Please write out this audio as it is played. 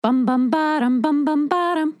bum bum bottom bum bum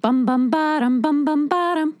bottom bum bum bottom bum bum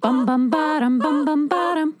bottom bum bum bottom bum bum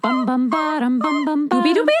bottom bum bum bottom bum bum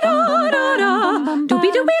doobie doobie da da da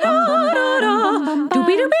doobie doobie da da da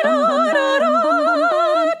doobie doobie da da da bum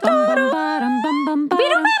bum bottom bum bum doobie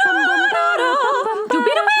doobie da da da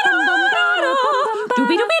doobie doobie da da da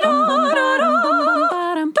doobie doobie da da da bum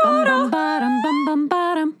bum bottom bum bum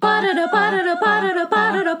bottom ba da da ba da da ba da da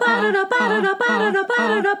ba da da ba da da ba da da ba da da ba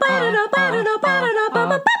da da ba da da ba da da ba da da ba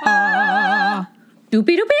ba ba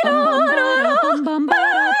doobie doobie da da bum bum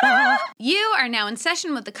ba. You are now in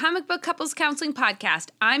session with the Comic Book Couples Counseling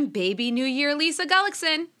Podcast. I'm Baby New Year Lisa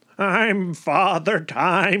Gullickson. I'm Father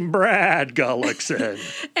Time Brad Gullickson.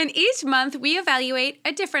 And each month we evaluate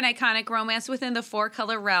a different iconic romance within the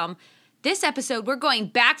four-color realm. This episode, we're going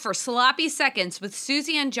back for sloppy seconds with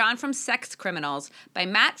Susie and John from Sex Criminals by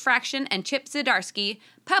Matt Fraction and Chip Zdarsky,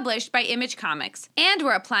 published by Image Comics. And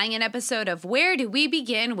we're applying an episode of Where Do We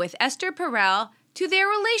Begin with Esther Perel to their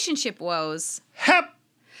relationship woes.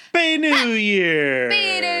 Happy New Year!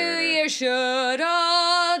 Happy New Year, should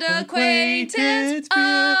old acquaintance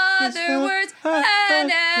other words I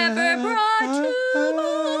never brought to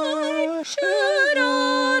mind. Should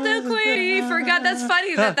old acquaintance... Forgot, that's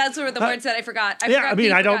funny that's the words that I forgot.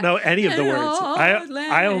 I don't know any of the words.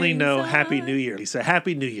 I only know Happy New Year, Lisa.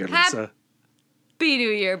 Happy New Year, Lisa. Happy New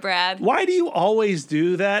Year, Brad. Why do you always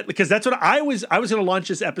do that? Because that's what I was going to launch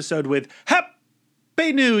this episode with.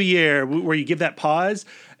 Happy New Year, where you give that pause.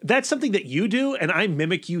 That's something that you do, and I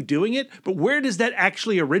mimic you doing it. But where does that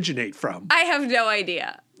actually originate from? I have no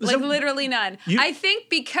idea. Literally none. I think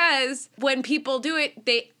because when people do it,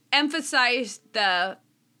 they emphasize the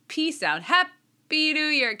P sound. Happy New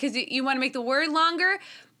Year. Because you want to make the word longer.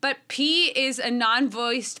 But P is a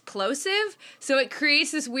non-voiced plosive. So it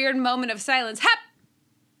creates this weird moment of silence. Happy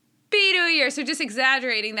New Year. So just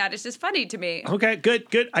exaggerating that is just funny to me. Okay,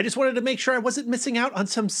 good. I just wanted to make sure I wasn't missing out on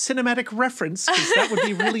some cinematic reference, because that would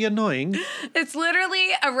be really annoying. It's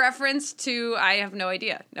literally a reference to, I have no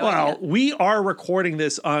idea. We are recording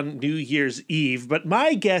this on New Year's Eve, but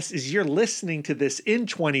my guess is you're listening to this in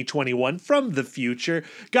 2021 from the future.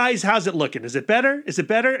 Guys, how's it looking? Is it better? Is it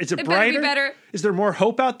brighter? Better be better. Is there more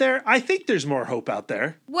hope out there? I think there's more hope out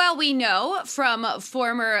there. Well, we know from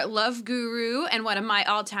former love guru and one of my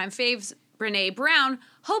all-time faves, Brené Brown,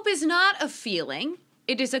 hope is not a feeling.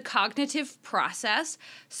 It is a cognitive process.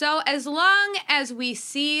 So as long as we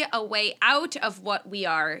see a way out of what we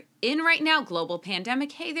are in right now, global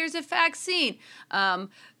pandemic, hey, there's a vaccine.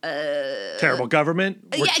 Terrible government.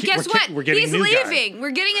 Guess what? We're getting He's a new leaving. Guy.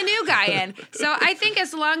 We're getting a new guy in. So I think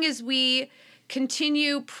as long as we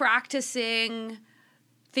continue practicing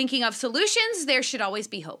thinking of solutions, there should always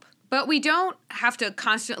be hope. But we don't have to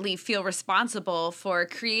constantly feel responsible for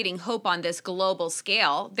creating hope on this global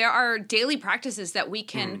scale. There are daily practices that we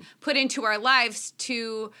can put into our lives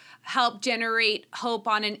to help generate hope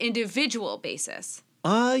on an individual basis.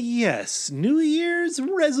 Yes. New Year's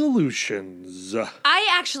resolutions. I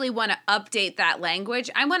actually want to update that language.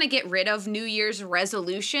 I want to get rid of New Year's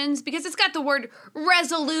resolutions because it's got the word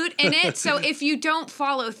resolute in it. So if you don't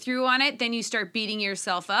follow through on it, then you start beating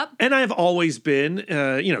yourself up. And I've always been,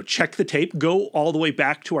 check the tape, go all the way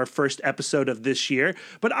back to our first episode of this year.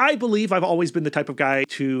 But I believe I've always been the type of guy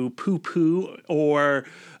to poo-poo or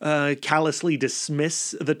callously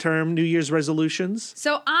dismiss the term New Year's resolutions.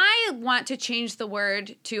 So I want to change the word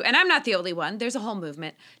to, and I'm not the only one, there's a whole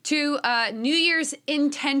movement, to New Year's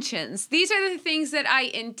intentions. These are the things that I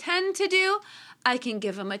intend to do. I can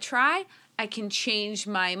give them a try. I can change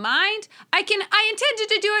my mind. I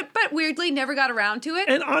intended to do it, but weirdly never got around to it.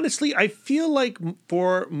 And honestly, I feel like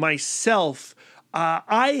for myself,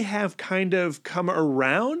 I have kind of come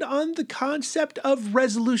around on the concept of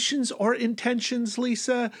resolutions or intentions,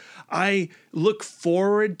 Lisa. I look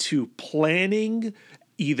forward to planning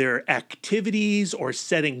either activities or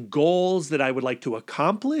setting goals that I would like to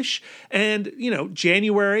accomplish. And,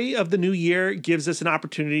 January of the new year gives us an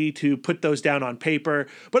opportunity to put those down on paper.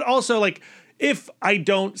 But also, if I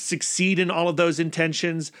don't succeed in all of those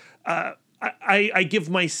intentions, I give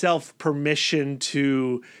myself permission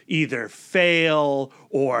to either fail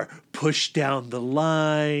or push down the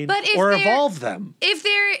line or evolve them. If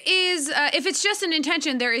there is, if it's just an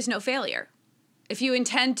intention, there is no failure. If you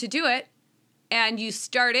intend to do it and you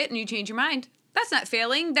start it and you change your mind, that's not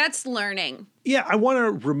failing, that's learning. Yeah, I want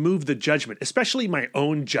to remove the judgment, especially my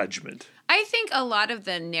own judgment. I think a lot of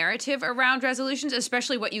the narrative around resolutions,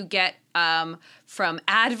 especially what you get from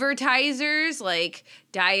advertisers like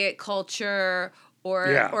diet culture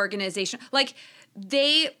or organization,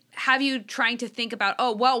 they have you trying to think about,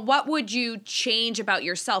 oh, well, what would you change about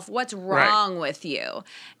yourself? What's wrong with you?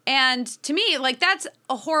 And to me, like, that's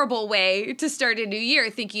a horrible way to start a new year,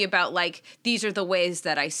 thinking about, like, these are the ways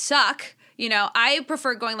that I suck. You know, I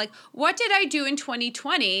prefer going like, what did I do in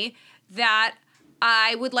 2020 that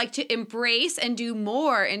I would like to embrace and do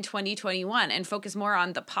more in 2021 and focus more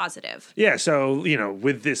on the positive. Yeah, so, you know,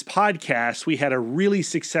 with this podcast, we had a really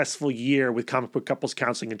successful year with Comic Book Couples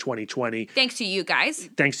Counseling in 2020. Thanks to you guys.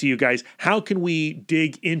 Thanks to you guys. How can we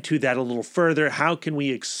dig into that a little further? How can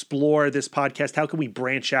we explore this podcast? How can we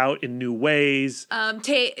branch out in new ways?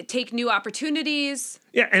 Take new opportunities.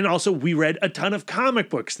 Yeah, and also we read a ton of comic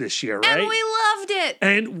books this year, right? And we loved it.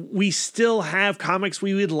 And we still have comics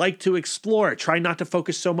we would like to explore. Try not to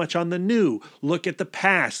focus so much on the new. Look at the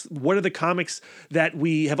past. What are the comics that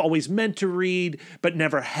we have always meant to read but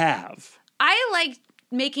never have? I like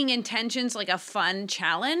making intentions like a fun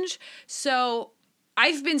challenge. So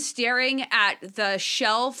I've been staring at the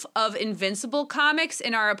shelf of Invincible comics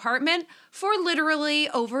in our apartment for literally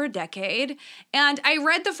over a decade. And I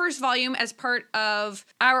read the first volume as part of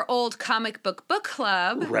our old comic book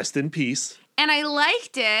club. Rest in peace. And I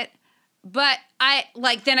liked it, but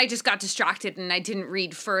then I just got distracted and I didn't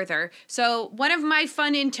read further. So one of my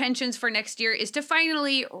fun intentions for next year is to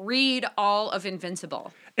finally read all of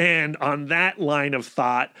Invincible. And on that line of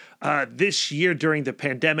thought, this year during the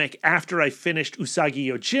pandemic, after I finished Usagi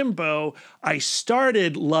Yojimbo, I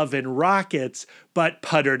started Love and Rockets, but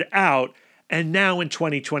puttered out. And now in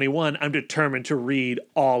 2021, I'm determined to read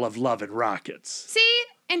all of Love and Rockets. See?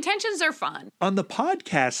 Intentions are fun. On the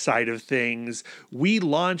podcast side of things, we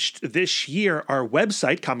launched this year our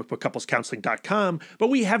website, comicbookcouplescounseling.com, but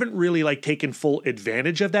we haven't really taken full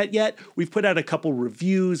advantage of that yet. We've put out a couple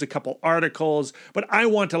reviews, a couple articles, but I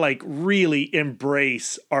want to really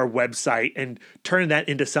embrace our website and turn that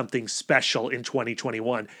into something special in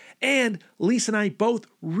 2021. And Lisa and I both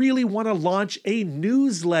really want to launch a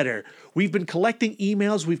newsletter. We've been collecting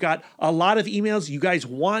emails. We've got a lot of emails. You guys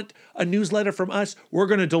want a newsletter from us? We're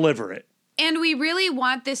going to deliver it. And we really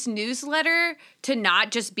want this newsletter to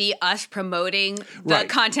not just be us promoting the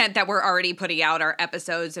content that we're already putting out, our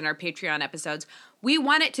episodes and our Patreon episodes. We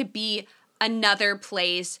want it to be another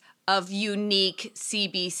place of unique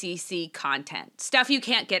CBCC content, stuff you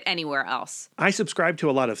can't get anywhere else. I subscribe to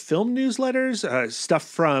a lot of film newsletters, stuff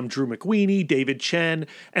from Drew McWeeny, David Chen,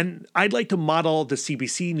 and I'd like to model the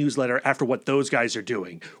CBC newsletter after what those guys are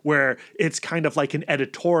doing, where it's kind of like an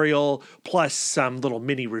editorial plus some little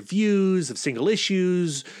mini reviews of single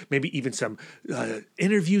issues, maybe even some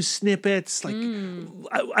interview snippets. I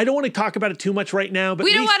don't want to talk about it too much right now, but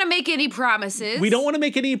we don't want to make any promises. We don't want to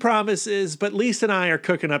make any promises, but Lisa and I are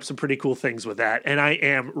cooking up some pretty cool things with that, and I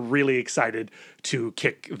am really excited to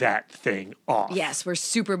kick that thing off. Yes, we're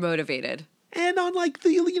super motivated. And on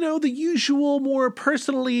the usual, more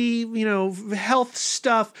personally, health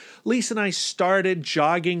stuff, Lisa and I started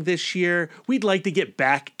jogging this year. We'd like to get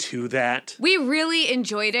back to that. We really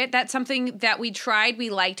enjoyed it. That's something that we tried, we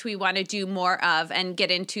liked, we want to do more of and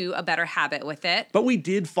get into a better habit with it. But we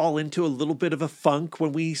did fall into a little bit of a funk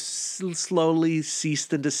when we slowly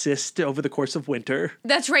ceased and desist over the course of winter.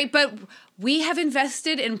 That's right, but we have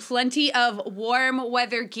invested in plenty of warm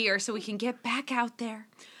weather gear so we can get back out there.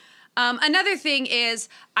 Another thing is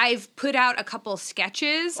I've put out a couple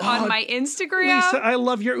sketches on my Instagram. Lisa, I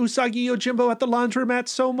love your Usagi Yojimbo at the laundromat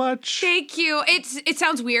so much. Thank you. It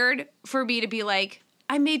sounds weird for me to be like,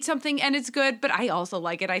 I made something and it's good, but I also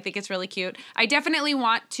like it. I think it's really cute. I definitely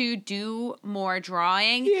want to do more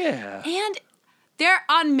drawing. Yeah. And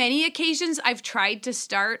on many occasions, I've tried to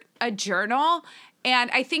start a journal.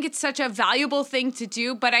 And I think it's such a valuable thing to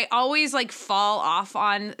do, but I always fall off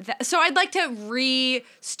on that. So I'd like to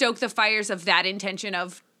re-stoke the fires of that intention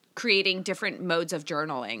of creating different modes of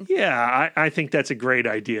journaling. Yeah, I think that's a great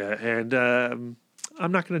idea. And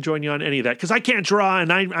I'm not going to join you on any of that because I can't draw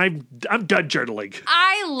and I'm done journaling.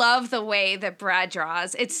 I love the way that Brad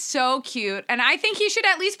draws. It's so cute. And I think he should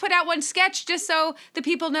at least put out one sketch just so the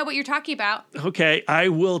people know what you're talking about. Okay, I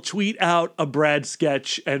will tweet out a Brad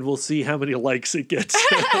sketch and we'll see how many likes it gets.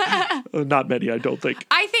 Not many, I don't think.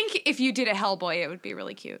 I think if you did a Hellboy, it would be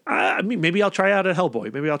really cute. Maybe I'll try out a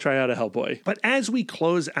Hellboy. But as we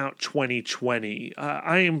close out 2020,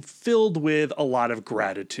 I am filled with a lot of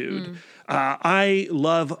gratitude. I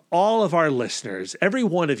love all of our listeners, every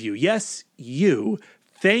one of you. Yes, you.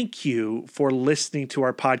 Thank you for listening to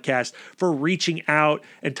our podcast, for reaching out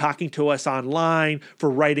and talking to us online, for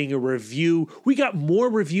writing a review. We got more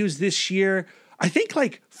reviews this year. I think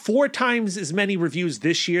like 4 times as many reviews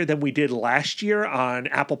this year than we did last year on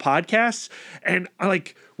Apple Podcasts. And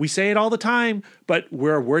like, we say it all the time, but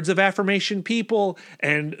we're words of affirmation people.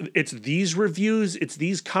 And it's these reviews, it's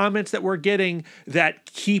these comments that we're getting that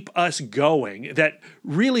keep us going, that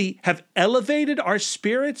really have elevated our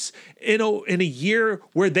spirits in a year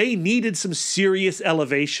where they needed some serious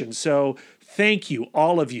elevation. So thank you,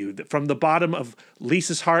 all of you, from the bottom of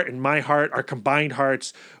Lisa's heart and my heart, our combined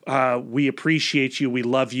hearts. We appreciate you. We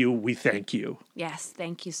love you. We thank you. Yes,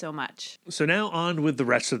 thank you so much. So now on with the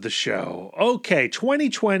rest of the show. Okay,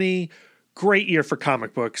 2020, great year for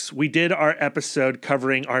comic books. We did our episode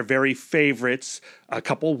covering our very favorites a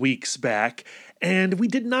couple weeks back. And we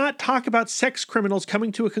did not talk about Sex Criminals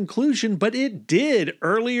coming to a conclusion, but it did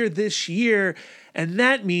earlier this year. And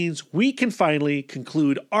that means we can finally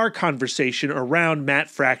conclude our conversation around Matt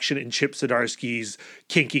Fraction and Chip Zdarsky's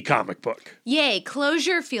Kinky comic book. Yay,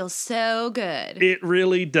 closure feels so good. It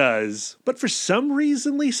really does. But for some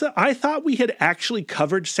reason, Lisa, I thought we had actually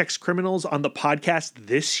covered Sex Criminals on the podcast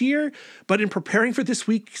this year. But in preparing for this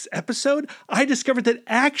week's episode, I discovered that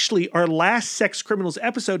actually our last Sex Criminals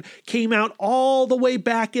episode came out all the way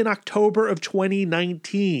back in October of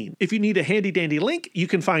 2019. If you need a handy dandy link, you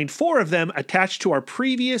can find 4 of them attached to our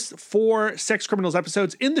previous 4 Sex Criminals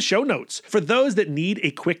episodes in the show notes. For those that need a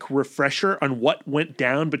quick refresher on what went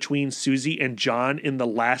down between Susie and John in the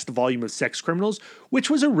last volume of Sex Criminals, which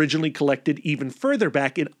was originally collected even further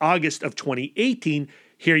back in August of 2018,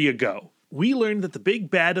 here you go. We learned that the big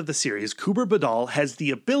bad of the series, Kuber Badal, has the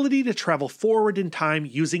ability to travel forward in time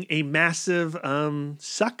using a massive,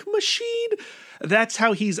 suck machine? That's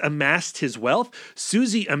how he's amassed his wealth.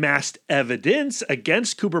 Susie amassed evidence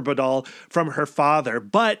against Kuber Badal from her father,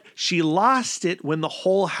 but she lost it when the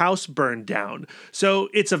whole house burned down. So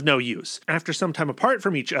it's of no use. After some time apart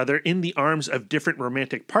from each other, in the arms of different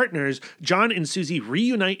romantic partners, John and Susie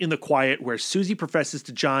reunite in the quiet where Susie professes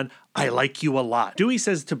to John, "I like you a lot." Dewey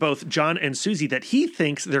says to both John and Susie that he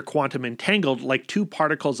thinks they're quantum entangled like 2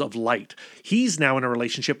 particles of light. He's now in a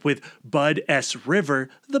relationship with Bud S. River,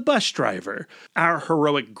 the bus driver. Our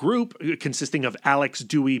heroic group, consisting of Alex,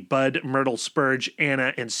 Dewey, Bud, Myrtle, Spurge,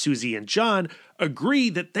 Anna, and Susie and John, agree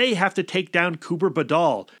that they have to take down Kuber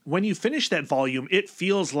Badal. When you finish that volume, it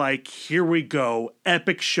feels like, here we go,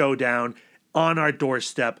 epic showdown on our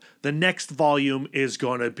doorstep. The next volume is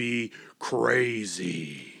going to be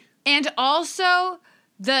crazy. And also,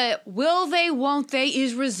 the will they, won't they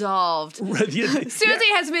is resolved. Susie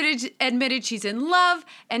has admitted she's in love,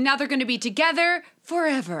 and now they're going to be together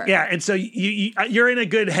forever. Yeah, and so you're in a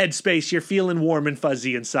good headspace. You're feeling warm and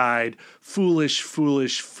fuzzy inside. Foolish,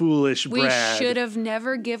 foolish, foolish Brad. We should have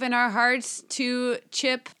never given our hearts to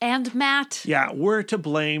Chip and Matt. Yeah, we're to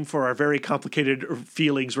blame for our very complicated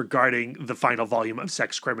feelings regarding the final volume of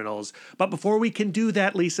Sex Criminals. But before we can do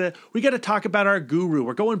that, Lisa, we got to talk about our guru.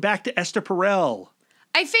 We're going back to Esther Perel.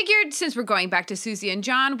 I figured since we're going back to Susie and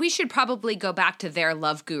John, we should probably go back to their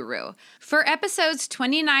love guru. For episodes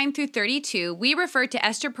 29 through 32, we refer to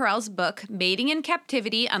Esther Perel's book, Mating in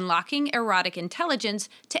Captivity, Unlocking Erotic Intelligence,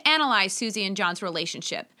 to analyze Susie and John's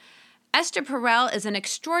relationship. Esther Perel is an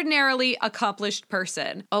extraordinarily accomplished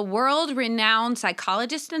person, a world-renowned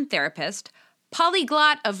psychologist and therapist,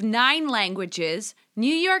 polyglot of 9 languages,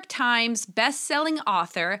 New York Times best-selling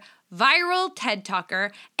author, viral TED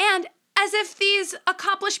Talker, and as if these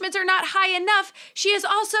accomplishments are not high enough, she is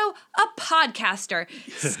also a podcaster.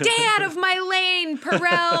 Stay out of my lane,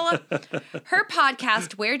 Perel. Her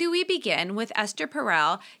podcast, Where Do We Begin, with Esther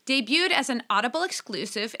Perel, debuted as an Audible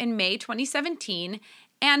exclusive in May 2017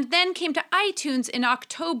 and then came to iTunes in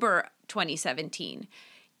October 2017.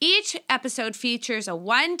 Each episode features a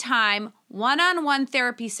one-time, one-on-one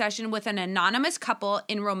therapy session with an anonymous couple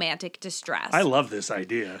in romantic distress. I love this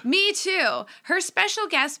idea. Me too. Her special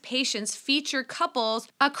guest patients feature couples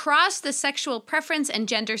across the sexual preference and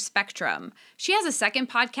gender spectrum. She has a second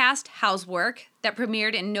podcast, Housework, that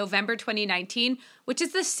premiered in November 2019, which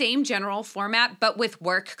is the same general format, but with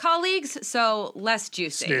work colleagues, so less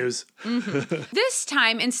juicy. Snooze. This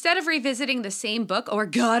time, instead of revisiting the same book, or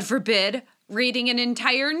God forbid, reading an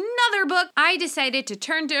entire another book, I decided to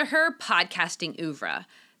turn to her podcasting oeuvre.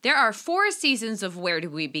 There are 4 seasons of Where Do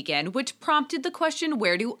We Begin, which prompted the question,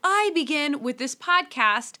 where do I begin with this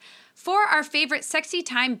podcast? For our favorite Sexy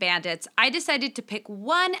Time Bandits, I decided to pick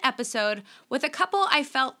one episode with a couple I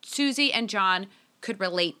felt Susie and John could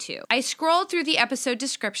relate to. I scrolled through the episode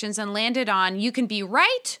descriptions and landed on You Can Be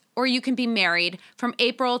Right or You Can Be Married from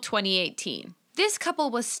April 2018. This couple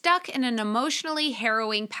was stuck in an emotionally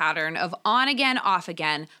harrowing pattern of on again, off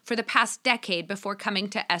again for the past decade before coming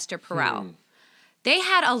to Esther Perel. They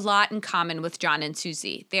had a lot in common with John and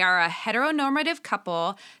Susie. They are a heteronormative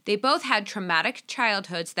couple. They both had traumatic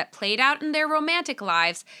childhoods that played out in their romantic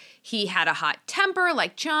lives. He had a hot temper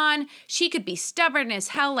like John. She could be stubborn as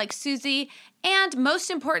hell like Susie. And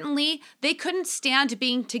most importantly, they couldn't stand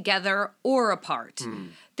being together or apart.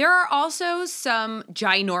 There are also some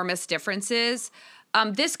ginormous differences.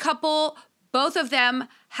 This couple, both of them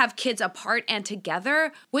have kids apart and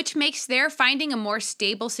together, which makes their finding a more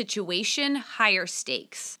stable situation higher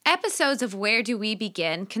stakes. Episodes of Where Do We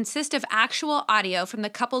Begin consist of actual audio from the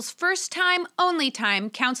couple's first time, only time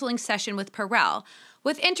counseling session with Perel,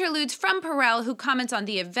 with interludes from Perel who comments on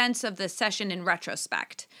the events of the session in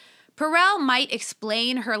retrospect. Perel might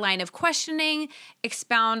explain her line of questioning,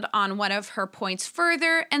 expound on one of her points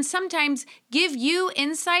further, and sometimes give you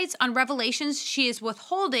insights on revelations she is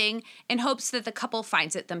withholding in hopes that the couple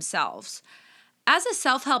finds it themselves. As a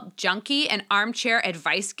self-help junkie and armchair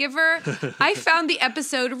advice giver, I found the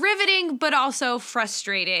episode riveting but also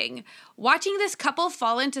frustrating. Watching this couple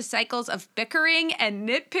fall into cycles of bickering and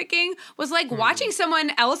nitpicking was like watching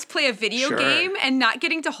someone else play a video game and not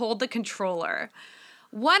getting to hold the controller.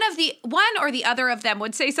 One or the other of them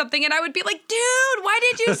would say something and I would be like, dude, why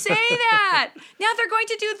did you say that? Now they're going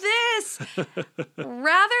to do this.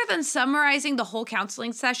 Rather than summarizing the whole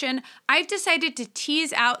counseling session, I've decided to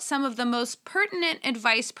tease out some of the most pertinent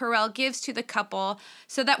advice Perel gives to the couple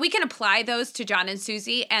so that we can apply those to John and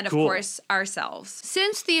Susie and, of course, ourselves.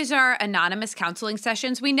 Since these are anonymous counseling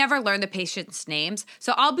sessions, we never learn the patients' names,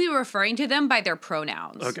 so I'll be referring to them by their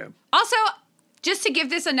pronouns. Okay. Also, just to give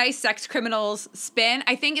this a nice sex criminals spin,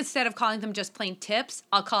 I think instead of calling them just plain tips,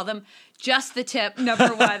 I'll call them just the tip number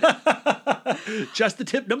 1. Just the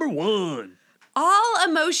tip number 1. All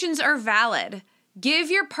emotions are valid. Give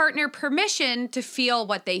your partner permission to feel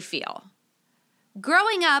what they feel.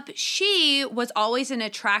 Growing up, she was always an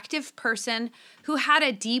attractive person who had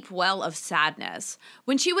a deep well of sadness.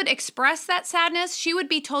 When she would express that sadness, she would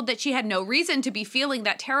be told that she had no reason to be feeling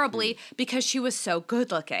that terribly because she was so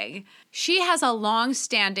good looking. She has a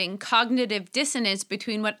long-standing cognitive dissonance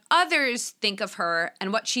between what others think of her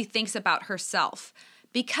and what she thinks about herself.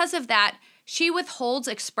 Because of that, she withholds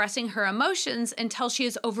expressing her emotions until she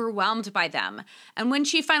is overwhelmed by them. And when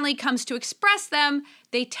she finally comes to express them,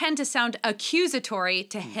 they tend to sound accusatory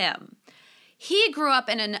to him. He grew up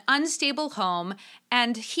in an unstable home,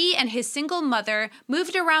 and he and his single mother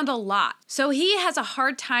moved around a lot. So he has a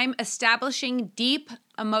hard time establishing deep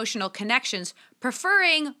emotional connections,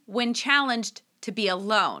 preferring, when challenged, to be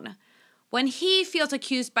alone. When he feels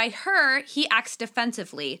accused by her, he acts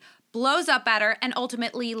defensively, blows up at her, and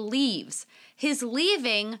ultimately leaves. His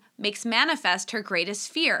leaving makes manifest her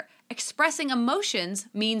greatest fear. Expressing emotions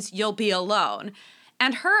means you'll be alone.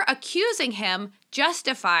 And her accusing him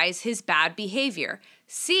justifies his bad behavior.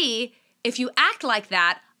 See, if you act like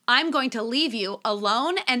that, I'm going to leave you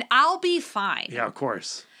alone and I'll be fine. Yeah, of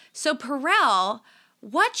course. So Perel,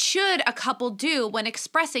 what should a couple do when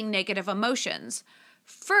expressing negative emotions?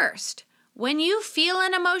 First, when you feel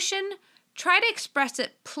an emotion, try to express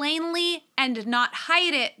it plainly and not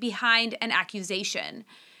hide it behind an accusation.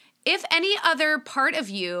 If any other part of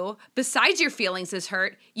you besides your feelings is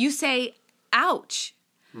hurt, you say, ouch.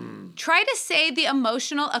 Try to say the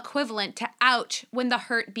emotional equivalent to ouch when the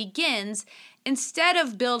hurt begins instead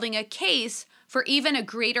of building a case for even a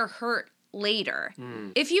greater hurt later.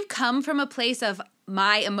 If you come from a place of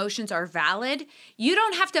my emotions are valid, you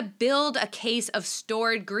don't have to build a case of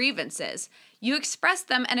stored grievances. You express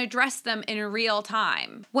them and address them in real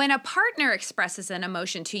time. When a partner expresses an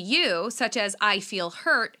emotion to you, such as I feel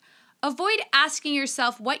hurt, avoid asking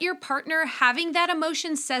yourself what your partner having that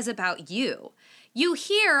emotion says about you. You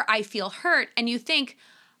hear I feel hurt and you think,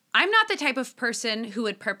 I'm not the type of person who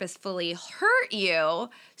would purposefully hurt you,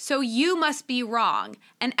 so you must be wrong,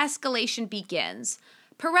 and escalation begins.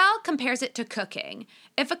 Perel compares it to cooking.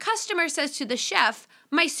 If a customer says to the chef,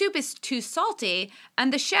 my soup is too salty,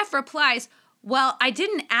 and the chef replies, well, I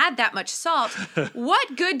didn't add that much salt,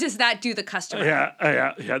 what good does that do the customer?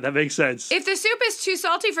 Yeah, that makes sense. If the soup is too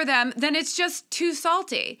salty for them, then it's just too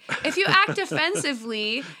salty. If you act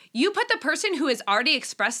defensively, you put the person who has already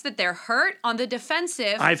expressed that they're hurt on the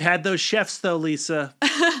defensive. I've had those chefs, though, Lisa.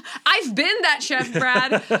 I've been that chef,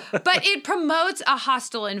 Brad. But it promotes a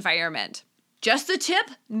hostile environment. Just the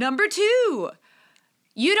tip number 2.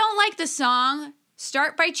 You don't like the song?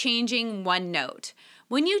 Start by changing one note.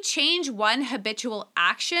 When you change one habitual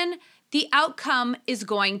action, the outcome is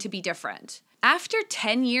going to be different. After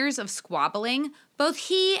 10 years of squabbling, both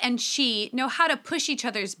he and she know how to push each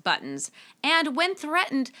other's buttons, and when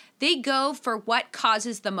threatened, they go for what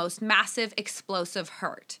causes the most massive explosive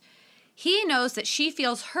hurt. He knows that she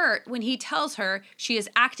feels hurt when he tells her she is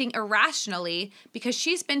acting irrationally because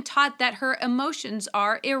she's been taught that her emotions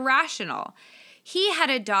are irrational. He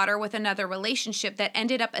had a daughter with another relationship that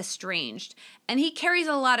ended up estranged, and he carries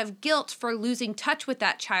a lot of guilt for losing touch with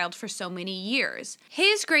that child for so many years.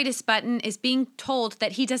 His greatest button is being told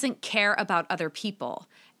that he doesn't care about other people.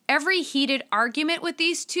 Every heated argument with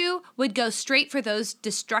these two would go straight for those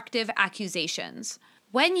destructive accusations.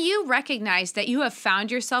 When you recognize that you have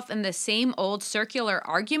found yourself in the same old circular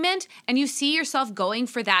argument and you see yourself going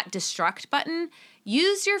for that destruct button,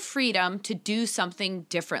 use your freedom to do something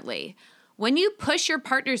differently. When you push your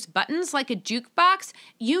partner's buttons like a jukebox,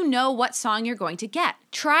 you know what song you're going to get.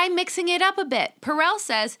 Try mixing it up a bit. Perel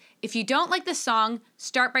says, if you don't like the song,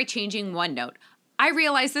 start by changing one note. I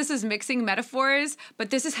realize this is mixing metaphors,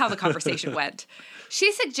 but this is how the conversation went.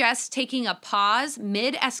 She suggests taking a pause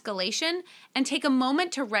mid-escalation and take a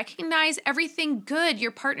moment to recognize everything good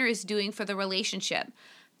your partner is doing for the relationship.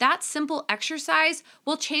 That simple exercise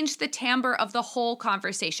will change the timbre of the whole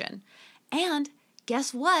conversation. And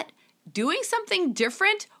guess what? Doing something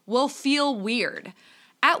different will feel weird.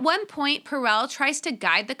 At one point, Perel tries to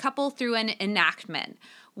guide the couple through an enactment,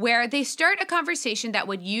 where they start a conversation that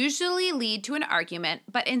would usually lead to an argument,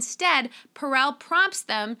 but instead, Perel prompts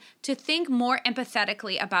them to think more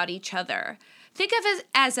empathetically about each other. Think of it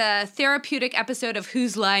as a therapeutic episode of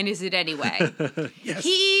Whose Line Is It Anyway? Yes.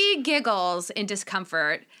 He giggles in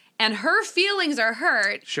discomfort, and her feelings are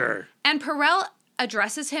hurt. Sure. And Perel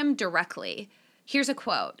addresses him directly. Here's a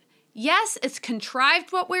quote. Yes, it's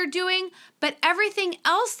contrived what we're doing, but everything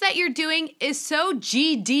else that you're doing is so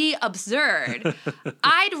GD absurd.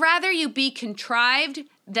 I'd rather you be contrived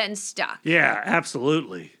than stuck. Yeah,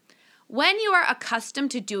 absolutely. When you are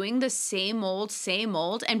accustomed to doing the same old,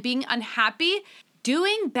 and being unhappy,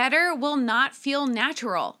 doing better will not feel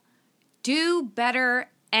natural. Do better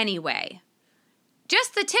anyway.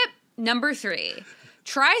 Just the tip number 3.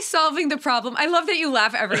 Try solving the problem. I love that you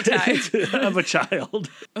laugh every time. I'm a child.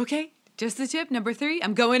 Okay, just the tip number 3.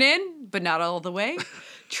 I'm going in, but not all the way.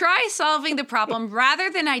 Try solving the problem rather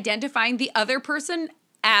than identifying the other person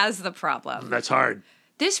as the problem. That's hard.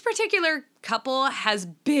 This particular couple has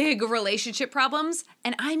big relationship problems,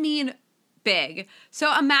 and I mean big.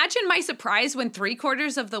 So imagine my surprise when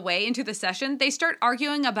 3/4 of the way into the session, they start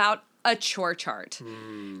arguing about a chore chart.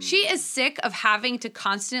 She is sick of having to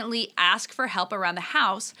constantly ask for help around the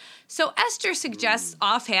house, so Esther suggests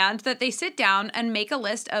offhand that they sit down and make a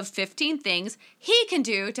list of 15 things he can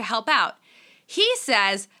do to help out. He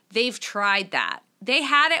says they've tried that. They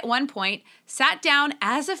had at one point sat down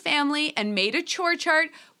as a family and made a chore chart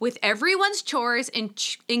with everyone's chores,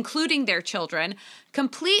 including their children,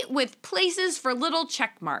 complete with places for little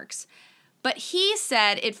check marks. But he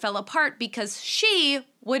said it fell apart because she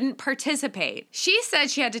wouldn't participate. She said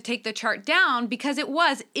she had to take the chart down because it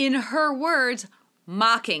was, in her words,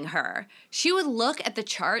 mocking her. She would look at the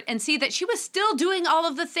chart and see that she was still doing all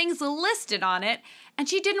of the things listed on it, and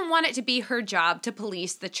she didn't want it to be her job to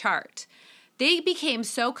police the chart. They became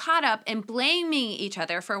so caught up in blaming each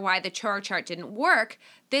other for why the chore chart didn't work,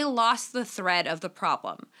 they lost the thread of the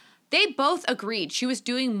problem. They both agreed she was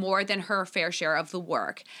doing more than her fair share of the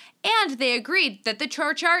work, and they agreed that the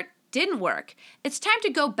chore chart didn't work. It's time to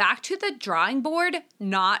go back to the drawing board,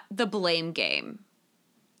 not the blame game.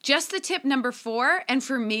 Just the tip number 4, and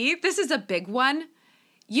for me, this is a big one.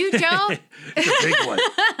 You don't... It's a big one.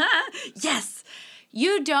 Yes.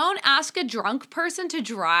 You don't ask a drunk person to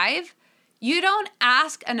drive. You don't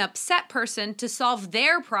ask an upset person to solve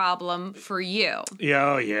their problem for you.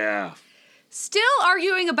 Oh, yeah. Still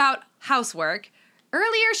arguing about housework.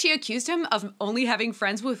 Earlier, she accused him of only having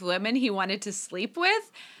friends with women he wanted to sleep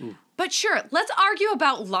with. But sure, let's argue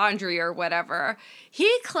about laundry or whatever. He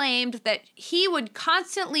claimed that he would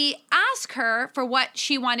constantly ask her for what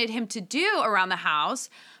she wanted him to do around the house,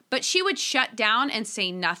 but she would shut down and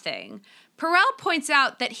say nothing. Perel points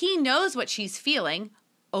out that he knows what she's feeling,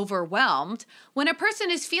 overwhelmed. When a person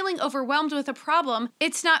is feeling overwhelmed with a problem,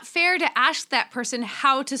 it's not fair to ask that person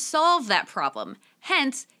how to solve that problem.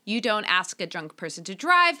 Hence, you don't ask a drunk person to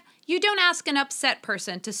drive, you don't ask an upset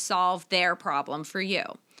person to solve their problem for you.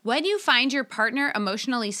 When you find your partner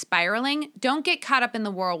emotionally spiraling, don't get caught up in the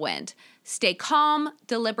whirlwind. Stay calm,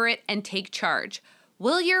 deliberate, and take charge.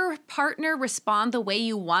 Will your partner respond the way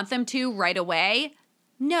you want them to right away?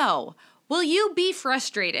 No. Will you be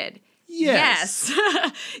frustrated? Yes.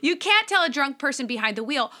 You can't tell a drunk person behind the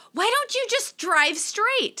wheel, why don't you just drive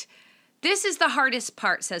straight? This is the hardest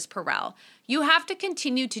part, says Perel. You have to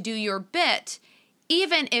continue to do your bit,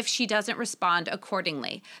 even if she doesn't respond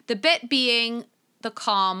accordingly. The bit being the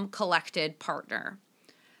calm, collected partner.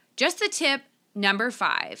 Just the tip number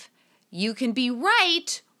 5. You can be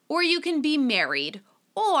right or you can be married,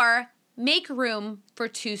 or make room for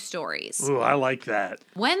two stories. Ooh, I like that.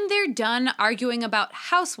 When they're done arguing about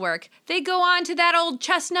housework, they go on to that old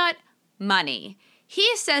chestnut, money.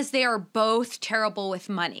 He says they are both terrible with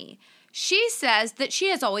money. She says that she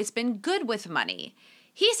has always been good with money.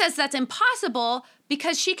 He says that's impossible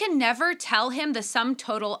because she can never tell him the sum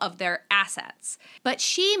total of their assets. But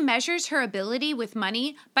she measures her ability with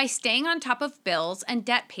money by staying on top of bills and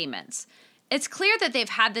debt payments. It's clear that they've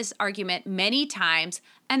had this argument many times,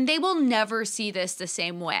 and they will never see this the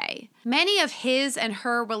same way. Many of his and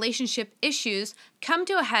her relationship issues come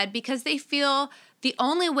to a head because they feel the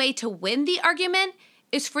only way to win the argument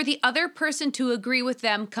is for the other person to agree with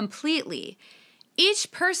them completely.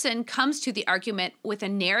 Each person comes to the argument with a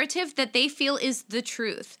narrative that they feel is the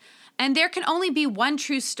truth, and there can only be one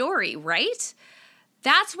true story, right?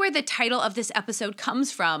 That's where the title of this episode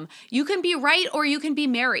comes from. You can be right or you can be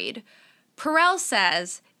married. Perel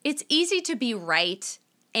says, it's easy to be right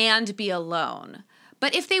and be alone.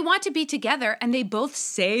 But if they want to be together, and they both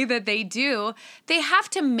say that they do, they have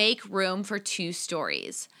to make room for two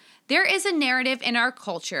stories. There is a narrative in our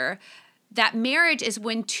culture that marriage is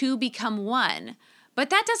when two become one, but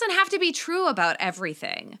that doesn't have to be true about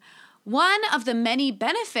everything. One of the many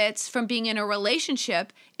benefits from being in a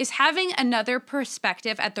relationship is having another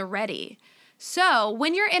perspective at the ready. So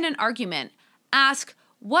when you're in an argument, ask,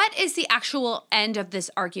 what is the actual end of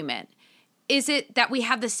this argument? Is it that we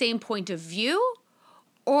have the same point of view?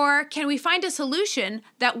 Or can we find a solution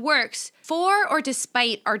that works for or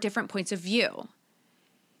despite our different points of view?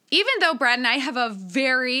 Even though Brad and I have a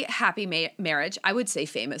very happy marriage, I would say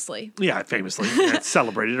famously. Yeah, famously. It's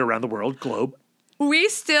celebrated around the world, globe. We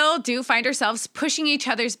still do find ourselves pushing each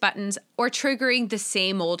other's buttons or triggering the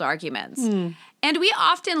same old arguments. And we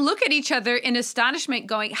often look at each other in astonishment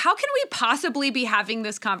going, how can we possibly be having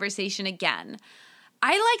this conversation again?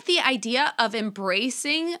 I like the idea of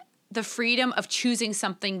embracing the freedom of choosing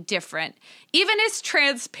something different, even if it's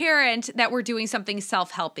transparent that we're doing something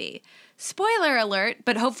self-helpy. Spoiler alert,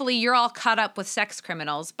 but hopefully you're all caught up with Sex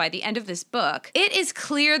Criminals by the end of this book. It is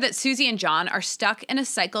clear that Susie and John are stuck in a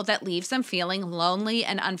cycle that leaves them feeling lonely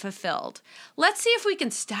and unfulfilled. Let's see if we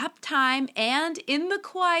can stop time and, in the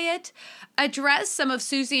quiet, address some of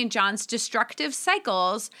Susie and John's destructive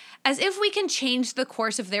cycles as if we can change the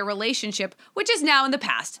course of their relationship, which is now in the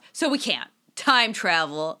past, so we can't. Time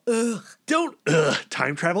travel. Ugh. Don't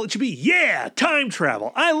time travel. It should be, time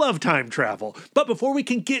travel. I love time travel. But before we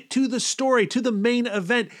can get to the story, to the main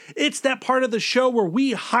event, it's that part of the show where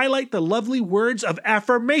we highlight the lovely words of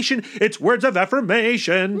affirmation. It's words of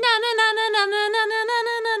affirmation.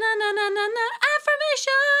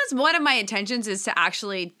 Affirmations. One of my intentions is to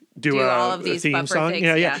actually do all of these theme song. Things.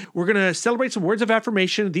 Yeah. We're going to celebrate some words of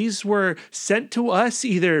affirmation. These were sent to us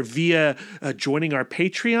either via joining our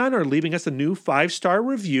Patreon or leaving us a new 5-star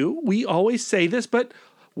review. We always say this, but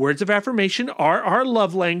words of affirmation are our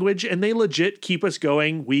love language, and they legit keep us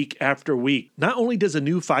going week after week. Not only does a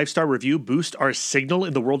new 5-star review boost our signal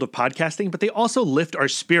in the world of podcasting, but they also lift our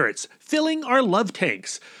spirits, filling our love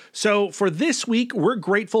tanks. So for this week, we're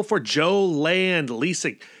grateful for Joe Land.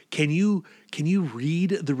 Lisa, can you read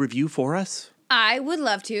the review for us? I would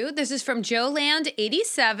love to. This is from Joe Land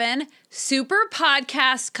 87. Super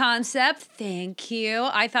podcast concept. Thank you.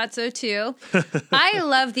 I thought so too. I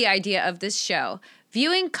love the idea of this show.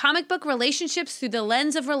 Viewing comic book relationships through the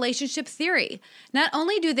lens of relationship theory. Not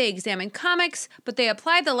only do they examine comics, but they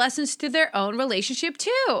apply the lessons to their own relationship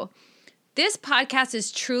too. This podcast is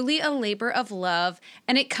truly a labor of love,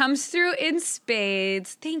 and it comes through in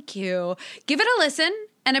spades. Thank you. Give it a listen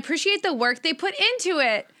and appreciate the work they put into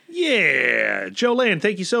it. Yeah. Joe Land,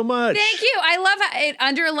 thank you so much. Thank you. I love how it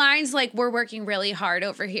underlines like we're working really hard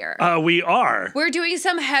over here. We are. We're doing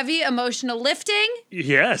some heavy emotional lifting.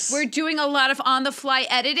 Yes. We're doing a lot of on-the-fly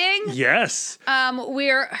editing. Yes.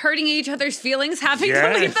 We're hurting each other's feelings, having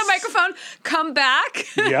to leave the microphone, come back.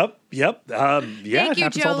 Yep. Thank you,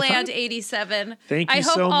 Joe Land 87. Thank you so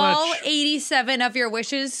much. I hope much. all 87 of your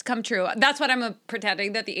wishes come true. That's what I'm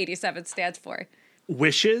pretending that the 87 stands for.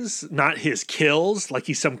 Wishes, not his kills, like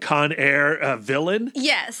he's some Con Air villain?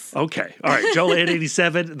 Yes. Okay. All right. Joe Land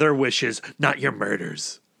 87, their wishes, not your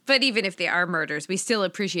murders. But even if they are murders, we still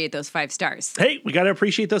appreciate those 5 stars. Hey, we got to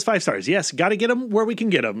appreciate those 5 stars. Yes, got to get them where we can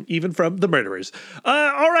get them, even from the murderers.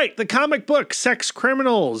 All right, the comic book, Sex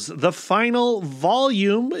Criminals, the final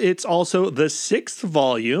volume. It's also the 6th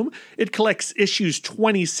volume. It collects issues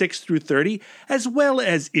 26 through 30, as well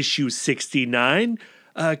as issue 69.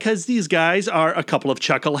 because these guys are a couple of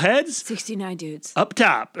chuckleheads. 69 dudes. Up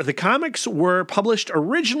top, the comics were published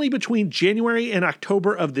originally between January and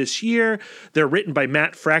October of this year. They're written by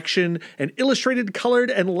Matt Fraction and illustrated, colored,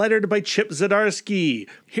 and lettered by Chip Zdarsky.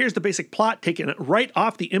 Here's the basic plot taken right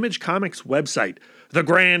off the Image Comics website. The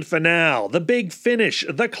grand finale, the big finish,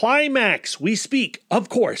 the climax. We speak, of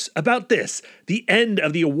course, about this, the end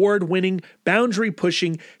of the award-winning,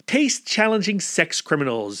 boundary-pushing, taste-challenging sex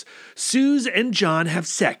criminals. Suze and John have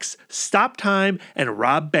sex, stop time, and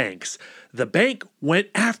rob banks. The bank went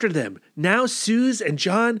after them. Now Suze and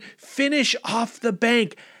John finish off the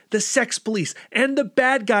bank, the sex police, and the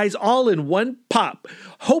bad guys all in one pop,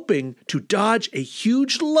 hoping to dodge a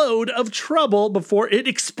huge load of trouble before it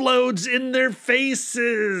explodes in their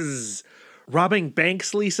faces. Robbing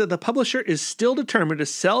banks, Lisa, the publisher is still determined to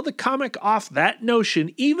sell the comic off that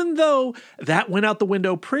notion, even though that went out the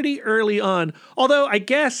window pretty early on. Although I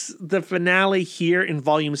guess the finale here in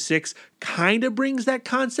Volume 6 kind of brings that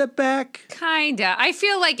concept back. Kinda. I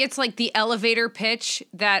feel like it's like the elevator pitch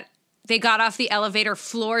that they got off the elevator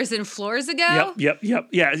floors and floors ago. Yep.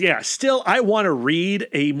 Yeah. Still, I want to read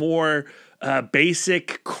a more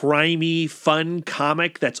basic, crimey, fun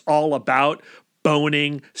comic that's all about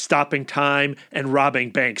boning, stopping time, and robbing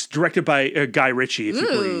banks, directed by Guy Ritchie, if you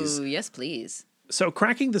please. Ooh, yes, please. So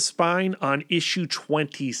cracking the spine on issue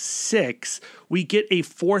 26, we get a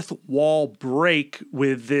fourth wall break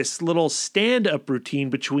with this little stand-up routine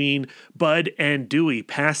between Bud and Dewey,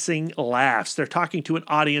 passing laughs. They're talking to an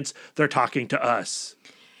audience. They're talking to us.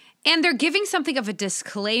 And they're giving something of a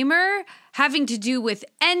disclaimer having to do with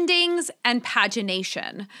endings and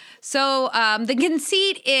pagination. So the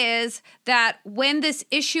conceit is that when this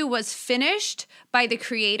issue was finished by the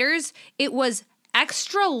creators, it was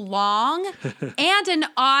extra long and an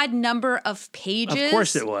odd number of pages. Of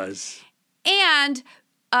course it was. And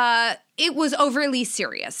it was overly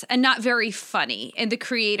serious and not very funny in the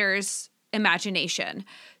creators' imagination.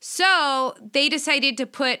 So they decided to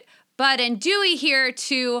put Bud and Dewey here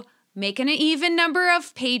to make an even number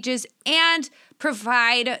of pages and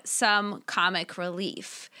provide some comic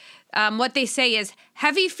relief. What they say is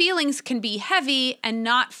heavy feelings can be heavy and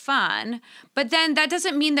not fun, but then that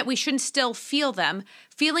doesn't mean that we shouldn't still feel them.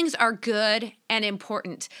 Feelings are good and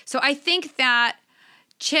important. So I think that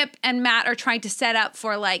Chip and Matt are trying to set up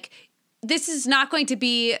for like, this is not going to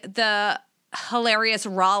be the hilarious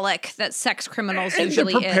rollick that sex criminals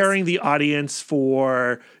usually is. Preparing the audience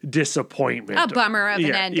for disappointment. A bummer of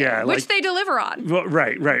an ending, which they deliver on.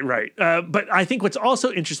 Right. But I think what's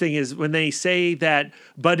also interesting is when they say that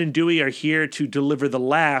Bud and Dewey are here to deliver the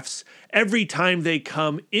laughs, every time they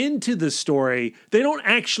come into the story, they don't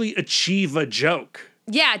actually achieve a joke.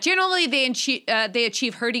 Yeah, generally they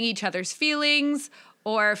achieve hurting each other's feelings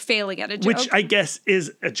or failing at a joke, which I guess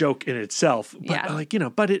is a joke in itself. But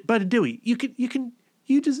Bud and Dewey,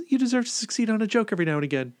 you deserve to succeed on a joke every now and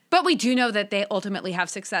again. But we do know that they ultimately have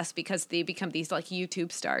success because they become these like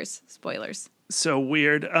YouTube stars. Spoilers. So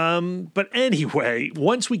weird. But anyway,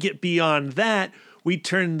 once we get beyond that, we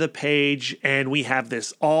turn the page and we have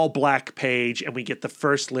this all black page and we get the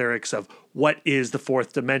first lyrics of What is the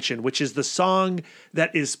Fourth Dimension, which is the song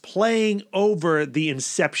that is playing over the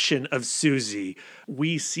inception of Susie.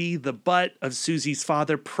 We see the butt of Susie's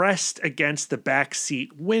father pressed against the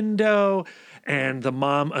backseat window and the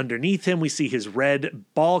mom underneath him. We see his red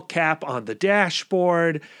ball cap on the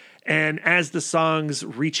dashboard. And as the song's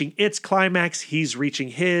reaching its climax, he's reaching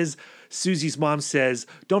his. Susie's mom says,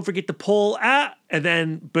 "Don't forget to pull out." And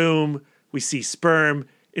then, boom, we see sperm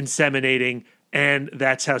inseminating. And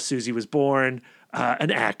that's how Susie was born.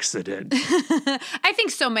 An accident. I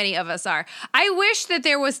think so many of us are. I wish that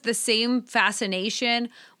there was the same fascination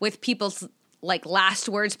with people's like last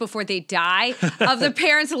words before they die of the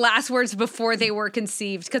parents' last words before they were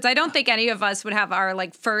conceived. Because I don't think any of us would have our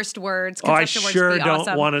like first words. I sure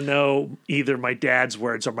don't want to know either my dad's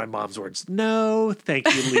words or my mom's words. No, thank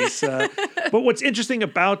you, Lisa. But what's interesting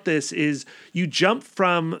about this is you jump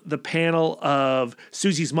from the panel of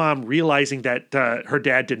Susie's mom realizing that her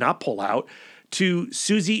dad did not pull out to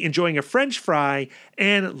Susie enjoying a French fry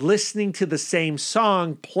and listening to the same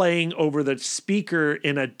song playing over the speaker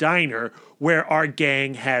in a diner where our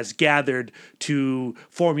gang has gathered to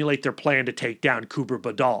formulate their plan to take down Kubra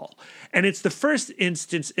Badal. And it's the first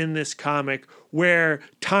instance in this comic where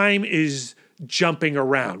time is jumping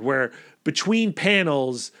around, where between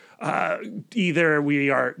panels, either we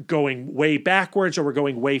are going way backwards or we're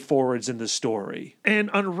going way forwards in the story.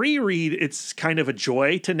 And on reread, it's kind of a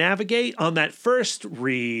joy to navigate. On that first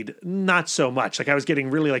read, not so much. Like I was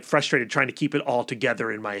getting really like frustrated trying to keep it all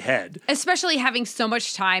together in my head. Especially having so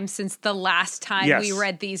much time since the last time Yes. we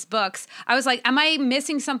read these books. I was like, am I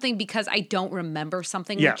missing something because I don't remember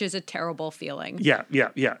something, Yeah. which is a terrible feeling. Yeah.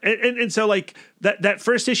 And so like that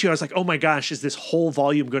first issue, I was like, oh my gosh, is this whole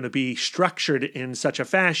volume going to be structured in such a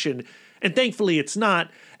fashion? And thankfully it's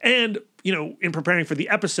not. And, you know, in preparing for the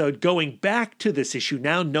episode, going back to this issue,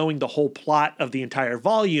 now knowing the whole plot of the entire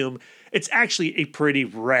volume, it's actually a pretty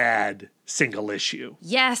rad single issue.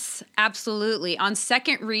 Yes, absolutely. On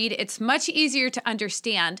second read, it's much easier to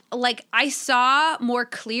understand. Like, I saw more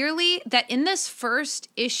clearly that in this first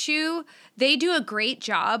issue, they do a great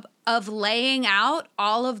job of laying out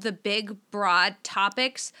all of the big, broad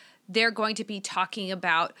topics they're going to be talking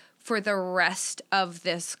about for the rest of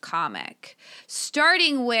this comic.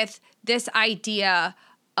 Starting with this idea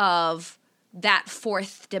of that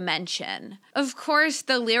fourth dimension. Of course,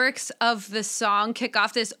 the lyrics of the song kick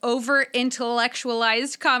off this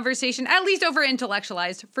over-intellectualized conversation, at least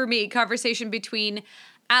over-intellectualized for me, conversation between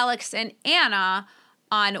Alex and Anna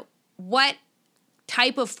on what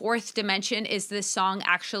type of fourth dimension is this song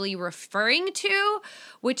actually referring to,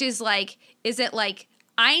 which is like, is it like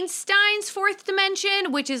Einstein's fourth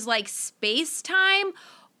dimension, which is like space-time,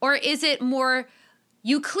 or is it more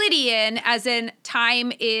Euclidean, as in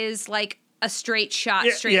time is like a straight shot,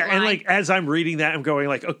 straight line. And like as I'm reading that, I'm going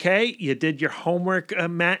like, okay, you did your homework,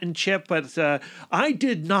 Matt and Chip, but I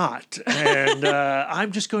did not, and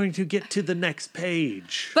I'm just going to get to the next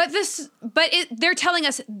page. They're telling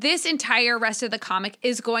us this entire rest of the comic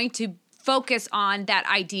is going to focus on that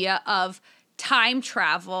idea of time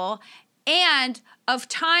travel and of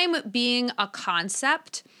time being a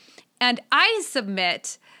concept. And I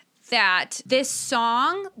submit that this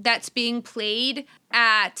song that's being played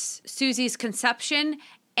at Susie's conception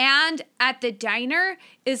and at the diner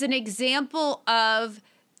is an example of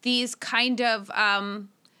these kind of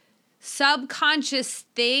subconscious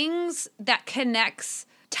things that connects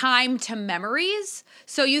time to memories.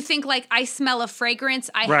 So you think like, I smell a fragrance,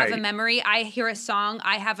 I have a memory. I hear a song,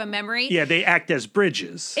 I have a memory. Yeah, they act as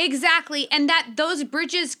bridges. Exactly. And that those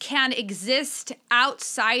bridges can exist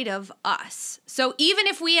outside of us. So even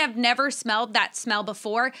if we have never smelled that smell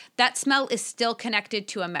before, that smell is still connected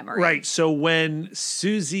to a memory. Right. So when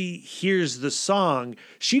Susie hears the song,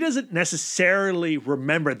 she doesn't necessarily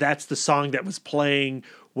remember that's the song that was playing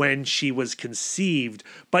when she was conceived,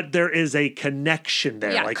 but there is a connection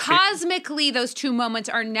there. Yeah, like cosmically, those two moments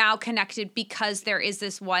are now connected because there is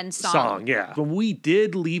this one song. Yeah. When we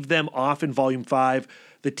did leave them off in Volume 5,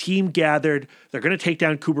 the team gathered. They're going to take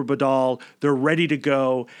down Cooper Badal. They're ready to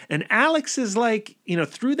go. And Alex is like, you know,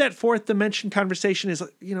 through that fourth dimension conversation is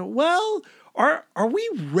like, you know, well, are we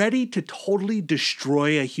ready to totally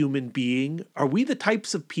destroy a human being? Are we the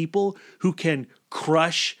types of people who can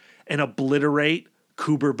crush and obliterate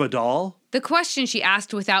Cooper Badal? The question she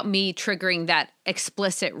asked without me triggering that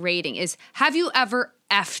explicit rating is, have you ever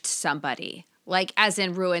effed somebody? Like, as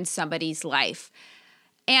in ruined somebody's life?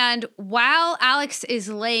 And while Alex is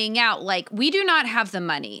laying out, like, we do not have the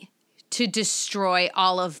money to destroy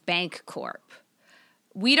all of Bank Corp.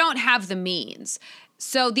 We don't have the means.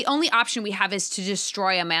 So the only option we have is to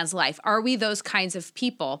destroy a man's life. Are we those kinds of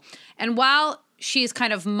people? And while she's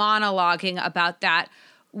kind of monologuing about that,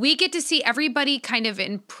 we get to see everybody kind of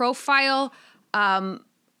in profile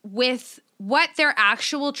with what their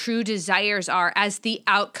actual true desires are as the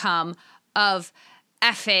outcome of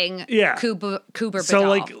effing Cooper Badal. So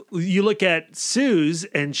like you look at Suze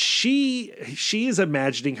and she is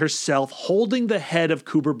imagining herself holding the head of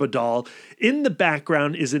Cooper Badal. In the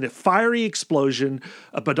background is in a fiery explosion.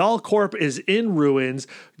 Badal Corp is in ruins.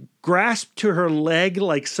 Grasped to her leg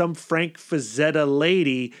like some Frank Frazetta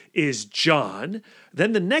lady is John.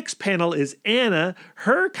 Then the next panel is Anna.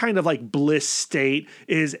 Her kind of like bliss state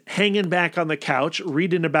is hanging back on the couch,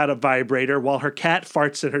 reading about a vibrator while her cat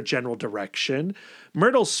farts in her general direction.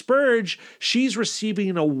 Myrtle Spurge, she's receiving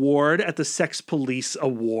an award at the Sex Police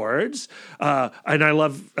Awards. And I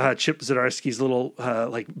love Chip Zdarsky's little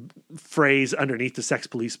like phrase underneath the Sex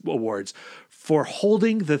Police Awards for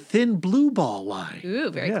holding the thin blue ball line.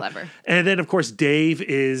 Ooh, very clever. And then, of course, Dave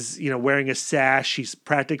is, you know, wearing a sash. He's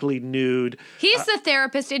practically nude. He's the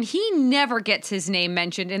therapist, and he never gets his name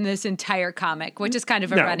mentioned in this entire comic, which is kind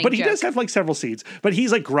of a running but he joke. does have like several scenes. But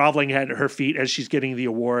he's like groveling at her feet as she's getting the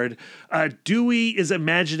award. Dewey is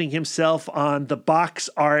imagining himself on the box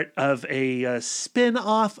art of a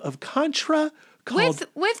spin-off of Contra called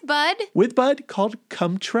with Bud. With Bud called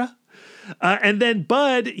Cumtra. And then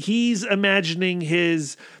Bud, he's imagining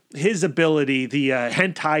his ability, the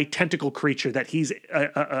hentai tentacle creature that he's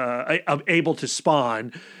able to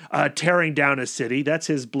spawn, tearing down a city. That's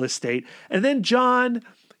his bliss state. And then John,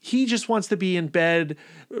 he just wants to be in bed,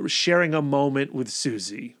 sharing a moment with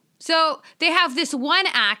Susie. So they have this one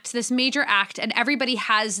act, this major act, and everybody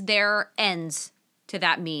has their ends to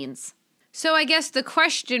that means. So I guess the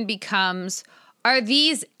question becomes, are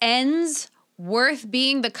these ends worth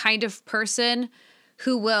being the kind of person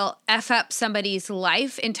who will F up somebody's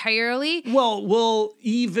life entirely? Well, will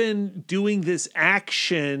even doing this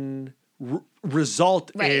action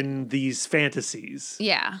result in these fantasies?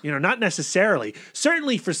 Yeah. Not necessarily.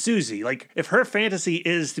 Certainly for Susie, like if her fantasy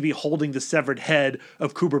is to be holding the severed head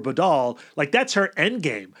of Kubra Badal, like that's her end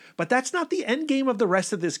game. But that's not the end game of the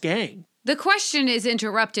rest of this gang. The question is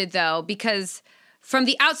interrupted though, because from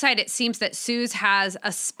the outside, it seems that Suze has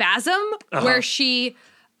a spasm where she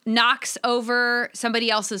knocks over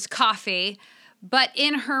somebody else's coffee. But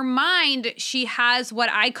in her mind, she has what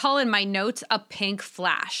I call in my notes a pink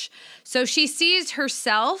flash. So she sees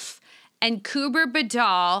herself and Kubra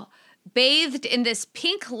Badal bathed in this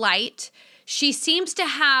pink light. She seems to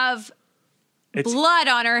have blood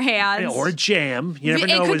on her hands. Or jam. You never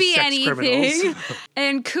know it could with be sex anything. criminals.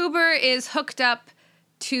 And Kubra is hooked up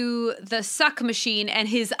to the suck machine and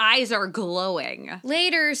his eyes are glowing.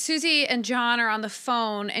 Later, Susie and John are on the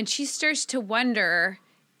phone and she starts to wonder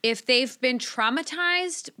if they've been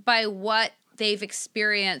traumatized by what they've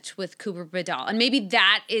experienced with Kubra Badal. And maybe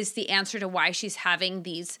that is the answer to why she's having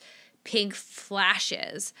these pink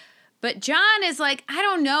flashes. But John is like, I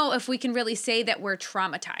don't know if we can really say that we're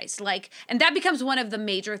traumatized. And that becomes one of the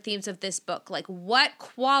major themes of this book. Like, what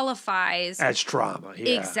qualifies as trauma?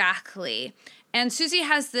 Yeah. Exactly. And Susie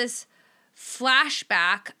has this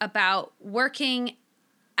flashback about working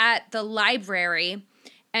at the library,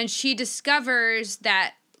 and she discovers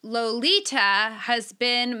that Lolita has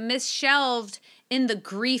been misshelved in the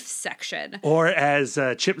grief section. Or as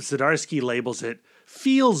Chip Zdarsky labels it,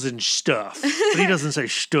 feels and stuff. But he doesn't say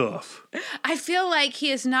stuff. I feel like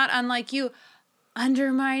he is not unlike you,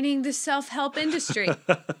 undermining the self-help industry.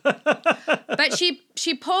 But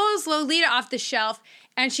she pulls Lolita off the shelf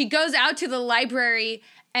and she goes out to the library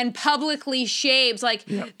and publicly shames,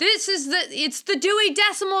 it's the Dewey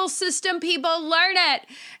Decimal System, people, learn it.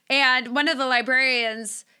 And one of the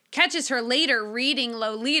librarians catches her later reading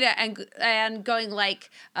Lolita and going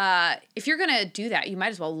if you're going to do that, you might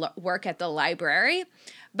as well work at the library.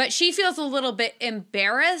 But she feels a little bit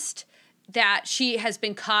embarrassed that she has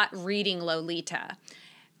been caught reading Lolita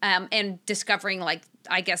and discovering,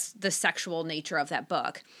 I guess, the sexual nature of that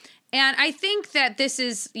book. And I think that this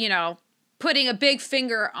is, putting a big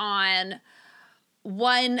finger on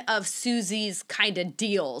one of Susie's kind of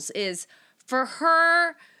deals is for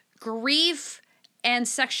her, grief and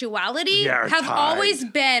sexuality have always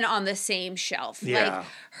been on the same shelf. Yeah.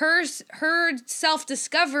 Her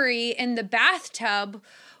self-discovery in the bathtub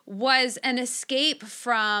was an escape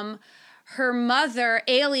from her mother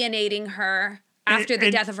alienating her after the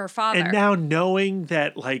death of her father. And now knowing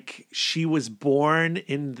that she was born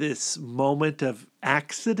in this moment of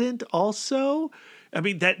accident also, I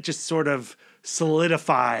mean, that just sort of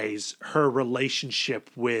solidifies her relationship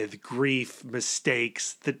with grief,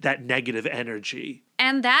 mistakes, that negative energy.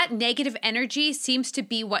 And that negative energy seems to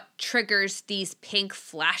be what triggers these pink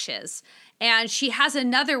flashes. And she has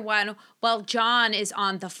another one while John is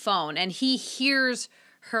on the phone and he hears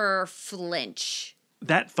her flinch.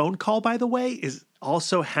 That phone call, by the way, is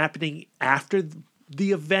also happening after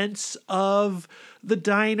the events of the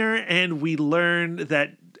diner. And we learn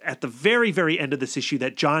that at the very, very end of this issue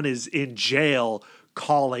that John is in jail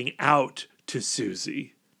calling out to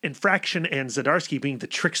Susie. Infraction and Zdarsky, being the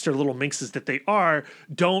trickster little minxes that they are,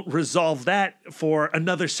 don't resolve that for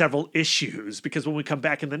another several issues. Because when we come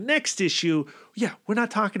back in the next issue, we're not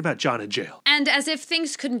talking about John in jail. And as if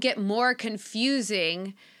things couldn't get more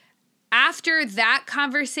confusing, after that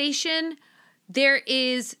conversation, there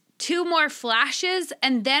is 2 more flashes,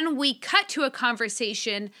 and then we cut to a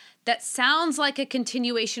conversation that sounds like a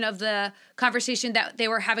continuation of the conversation that they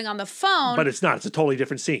were having on the phone. But it's not. It's a totally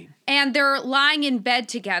different scene. And they're lying in bed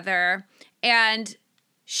together, and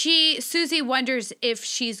Susie wonders if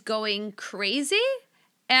she's going crazy.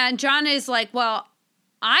 And John is like, well,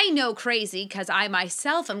 I know crazy because I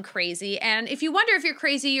myself am crazy. And if you wonder if you're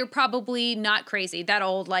crazy, you're probably not crazy. That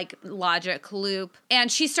old logic loop.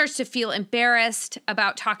 And she starts to feel embarrassed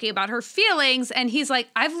about talking about her feelings. And he's like,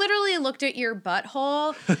 I've literally looked at your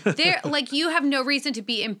butthole. You have no reason to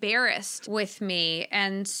be embarrassed with me.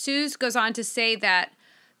 And Suze goes on to say that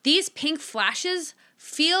these pink flashes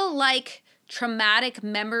feel like traumatic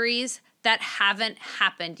memories that haven't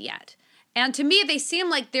happened yet. And to me, they seem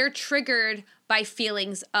like they're triggered by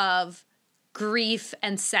feelings of grief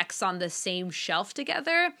and sex on the same shelf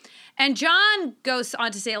together. And John goes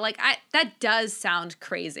on to say, like, that does sound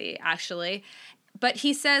crazy, actually. But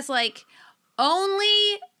he says, like,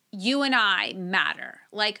 only you and I matter.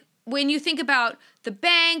 Like, when you think about the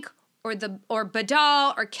bank or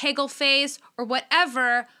Badal or Kegel face or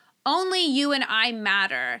whatever, only you and I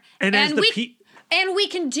matter. And we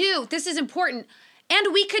can do, this is important,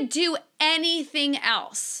 and we could do anything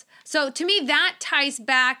else. So to me, that ties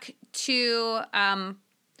back to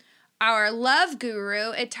our love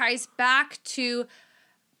guru. It ties back to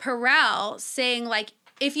Perel saying, like,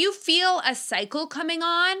 if you feel a cycle coming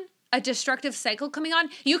on, a destructive cycle coming on,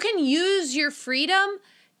 you can use your freedom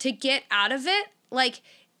to get out of it. Like,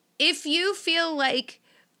 if you feel like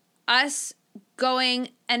us going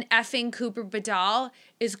and effing Cooper Badal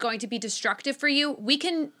is going to be destructive for you, we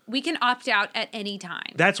can opt out at any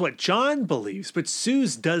time. That's what John believes, but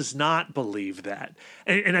Suze does not believe that.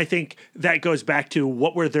 And I think that goes back to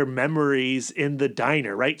what were their memories in the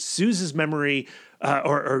diner, right? Suze's memory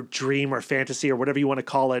or dream or fantasy or whatever you want to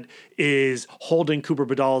call it is holding Cooper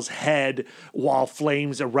Badal's head while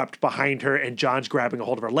flames erupt behind her and John's grabbing a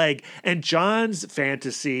hold of her leg. And John's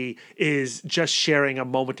fantasy is just sharing a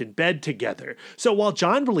moment in bed together. So while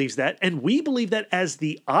John believes that, and we believe that as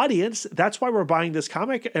the audience, that's why we're buying this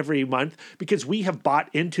comic every month, because we have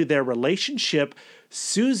bought into their relationship.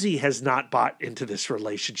 Susie has not bought into this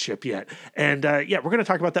relationship yet. And we're going to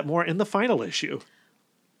talk about that more in the final issue.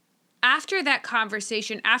 After that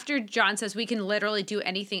conversation, after John says we can literally do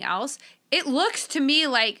anything else, it looks to me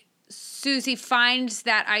like Susie finds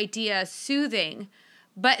that idea soothing.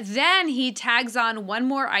 But then he tags on one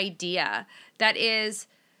more idea that is,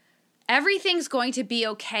 everything's going to be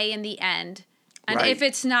okay in the end. And right. If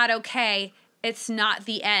it's not okay, it's not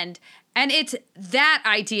the end. And it's that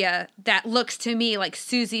idea that looks to me like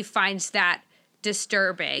Susie finds that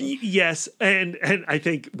disturbing. Yes, and I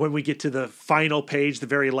think when we get to the final page, the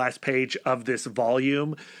very last page of this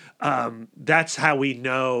volume, that's how we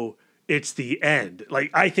know it's the end. Like,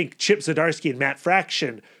 I think Chip Zdarsky and Matt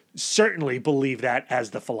Fraction certainly believe that as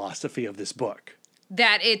the philosophy of this book.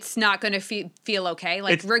 That it's not going to feel okay,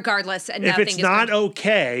 like regardless, and if nothing it's is not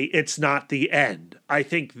okay, it's not the end. I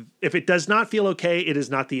think if it does not feel okay, it is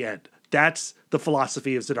not the end. That's the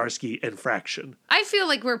philosophy of Zdarsky and Fraction. I feel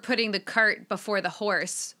like we're putting the cart before the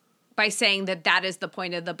horse by saying that that is the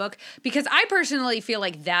point of the book, because I personally feel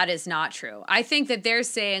like that is not true. I think that they're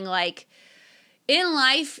saying, like, in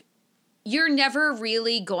life, you're never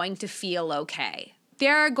really going to feel okay.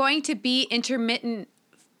 There are going to be intermittent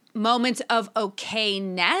moments of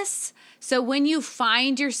okayness. So when you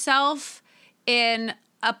find yourself in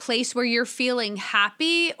a place where you're feeling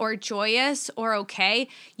happy or joyous or okay,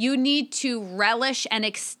 you need to relish and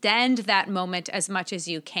extend that moment as much as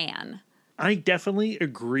you can. I definitely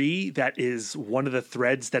agree that is one of the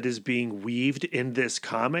threads that is being weaved in this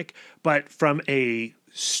comic, but from a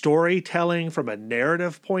storytelling, from a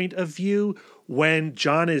narrative point of view, when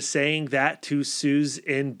John is saying that to Suze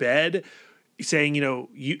in bed, saying,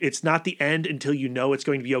 it's not the end until you know it's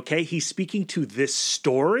going to be okay. He's speaking to this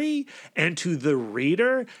story and to the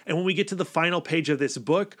reader. And when we get to the final page of this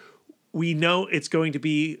book, we know it's going to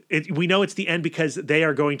be, we know it's the end because they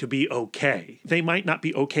are going to be okay. They might not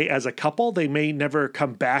be okay as a couple. They may never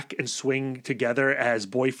come back and swing together as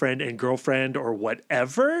boyfriend and girlfriend or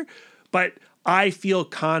whatever. But I feel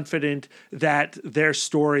confident that their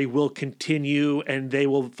story will continue and they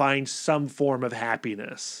will find some form of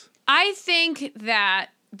happiness. I think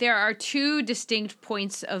that there are two distinct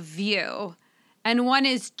points of view, and one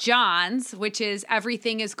is John's, which is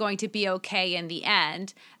everything is going to be okay in the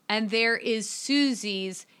end, and there is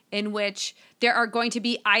Susie's, in which there are going to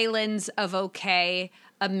be islands of okay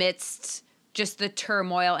amidst just the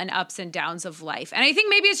turmoil and ups and downs of life. And I think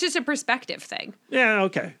maybe it's just a perspective thing. Yeah,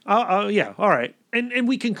 okay. Yeah, all right. And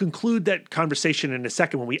we can conclude that conversation in a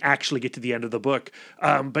second when we actually get to the end of the book.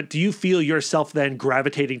 But do you feel yourself then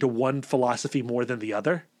gravitating to one philosophy more than the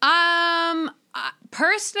other?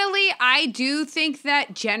 Personally, I do think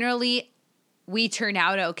that generally we turn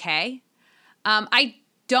out okay. I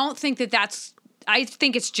don't think that's... I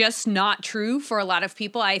think it's just not true for a lot of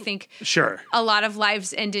people. I think sure, a lot of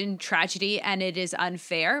lives end in tragedy and it is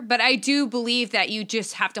unfair. But I do believe that you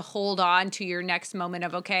just have to hold on to your next moment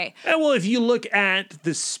of okay. And well, if you look at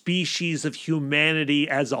the species of humanity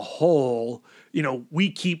as a whole,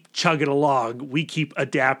 we keep chugging along. We keep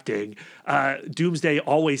adapting. Doomsday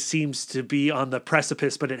always seems to be on the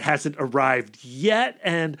precipice, but it hasn't arrived yet.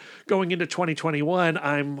 And going into 2021,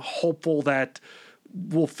 I'm hopeful that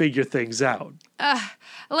we'll figure things out.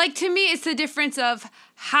 Like, to me, it's the difference of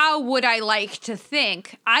how would I like to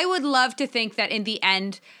think? I would love to think that in the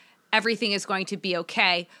end, everything is going to be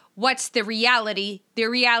okay. What's the reality? The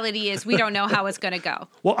reality is we don't know how it's going to go.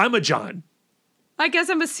 Well, I'm a John. I guess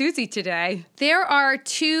I'm a Susie today. There are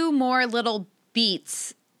two more little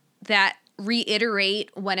beats that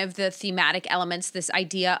reiterate one of the thematic elements, this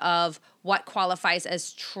idea of what qualifies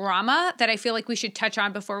as trauma, that I feel like we should touch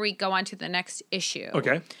on before we go on to the next issue.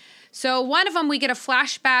 Okay. So one of them, we get a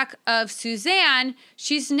flashback of Suzanne.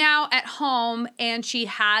 She's now at home and she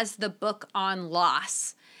has the book on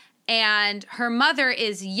loss. And her mother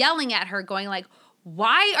is yelling at her, going like,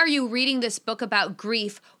 why are you reading this book about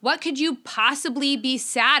grief? What could you possibly be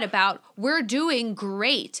sad about? We're doing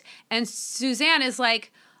great. And Suzanne is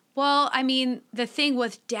like, well, I mean, the thing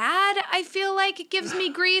with Dad, I feel like it gives me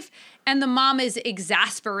grief. And the mom is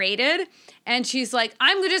exasperated. And she's like,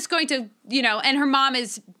 I'm just going to, and her mom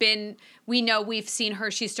has been, we've seen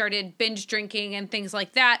her, she started binge drinking and things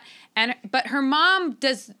like that. But her mom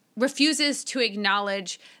refuses to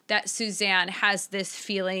acknowledge that Suzanne has this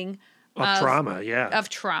feeling of trauma, yeah. Of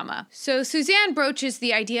trauma. So Suzanne broaches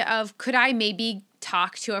the idea of, could I maybe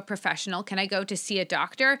talk to a professional? Can I go to see a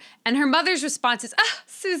doctor? And her mother's response is,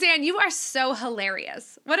 Suzanne, you are so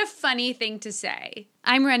hilarious. What a funny thing to say.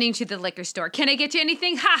 I'm running to the liquor store. Can I get you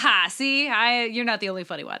anything? Ha ha. See, you're not the only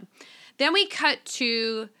funny one. Then we cut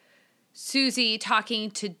to Susie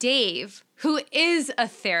talking to Dave, who is a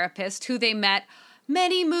therapist who they met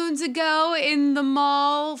many moons ago in the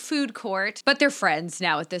mall food court. But they're friends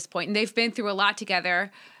now at this point, and they've been through a lot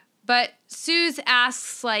together. But Suze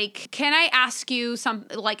asks, like, can I ask you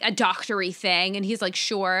something, like a doctory thing? And he's like,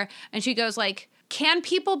 sure. And she goes like, can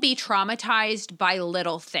people be traumatized by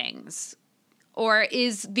little things? Or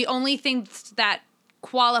is the only things that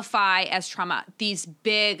qualify as trauma these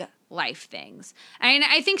big life things? And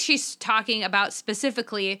I think she's talking about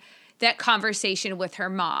specifically that conversation with her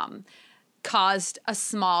mom caused a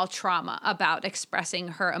small trauma about expressing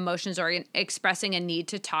her emotions or expressing a need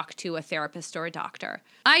to talk to a therapist or a doctor.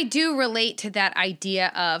 I do relate to that idea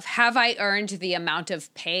of, have I earned the amount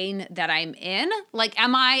of pain that I'm in? Like,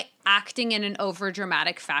 am I acting in an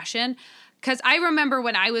overdramatic fashion? Because I remember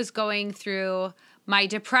when I was going through my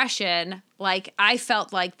depression, like, I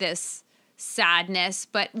felt like this sadness,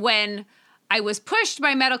 but when I was pushed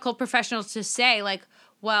by medical professionals to say, like,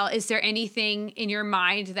 well, is there anything in your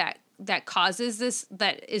mind that causes this,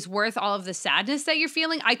 that is worth all of the sadness that you're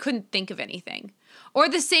feeling? I couldn't think of anything. Or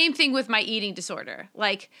the same thing with my eating disorder.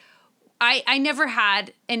 Like, I never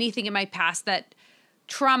had anything in my past that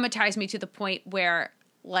traumatized me to the point where,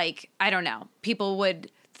 like, I don't know, people would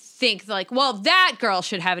think like, well, that girl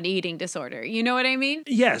should have an eating disorder. You know what I mean?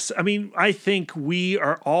 Yes. I mean, I think we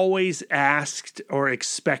are always asked or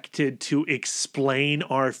expected to explain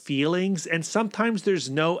our feelings, and sometimes there's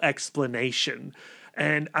no explanation.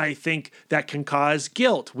 And I think that can cause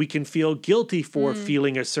guilt. We can feel guilty for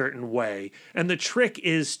feeling a certain way. And the trick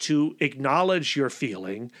is to acknowledge your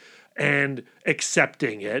feeling and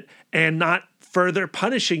accepting it and not further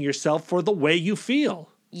punishing yourself for the way you feel.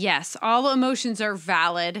 Yes, all emotions are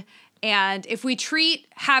valid. And if we treat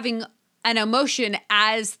having an emotion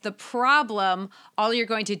as the problem, all you're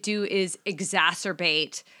going to do is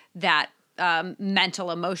exacerbate that mental,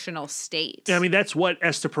 emotional state. I mean, that's what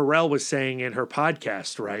Esther Perel was saying in her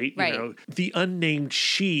podcast, right? Right. You know, the unnamed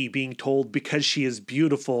she being told because she is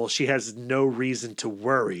beautiful, she has no reason to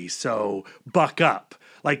worry. So buck up.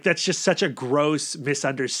 Like, that's just such a gross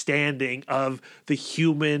misunderstanding of the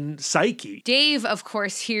human psyche. Dave, of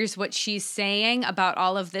course, hears what she's saying about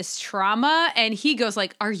all of this trauma, and he goes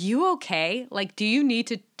like, are you okay? Like, do you need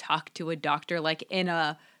to talk to a doctor, like in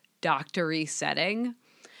a doctory setting?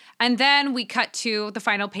 And then we cut to the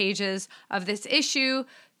final pages of this issue.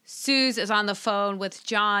 Suze is on the phone with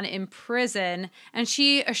John in prison, and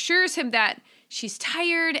she assures him that she's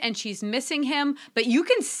tired and she's missing him. But you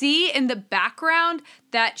can see in the background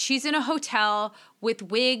that she's in a hotel with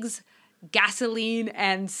wigs, gasoline,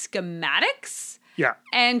 and schematics. Yeah.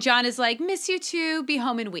 And John is like, miss you too, be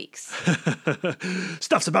home in weeks.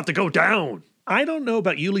 Stuff's about to go down. I don't know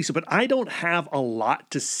about you, Lisa, but I don't have a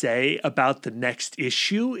lot to say about the next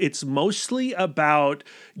issue. It's mostly about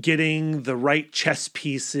getting the right chess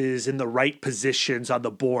pieces in the right positions on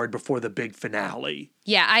the board before the big finale.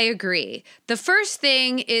 Yeah, I agree. The first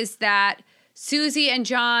thing is that Susie and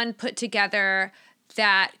John put together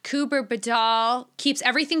that Kuber Badal keeps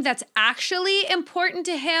everything that's actually important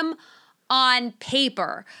to him on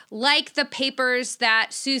paper, like the papers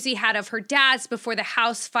that Susie had of her dad's before the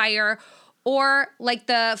house fire, or like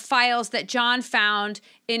the files that John found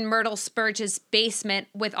in Myrtle Spurge's basement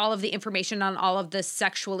with all of the information on all of the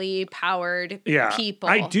sexually powered people.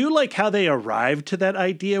 I do like how they arrived to that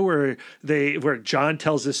idea where John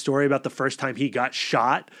tells this story about the first time he got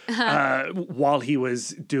shot while he was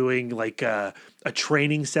doing like a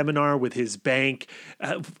training seminar with his bank,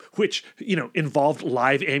 which, involved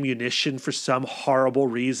live ammunition for some horrible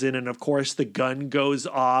reason. And of course the gun goes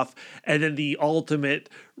off. And then the ultimate,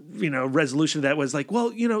 resolution of that was like, well,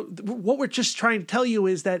 what we're just trying to tell you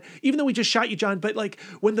is that even though we just shot you, John, but like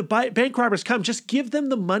when the bank robbers come, just give them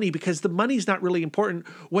the money because the money's not really important.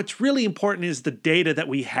 What's really important is the data that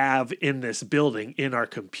we have in this building in our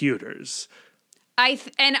computers.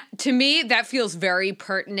 And to me, that feels very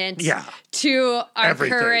pertinent to our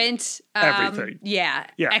Everything. current Everything.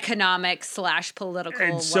 economic / political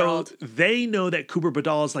and world. So they know that Cooper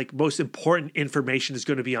Badal's like most important information is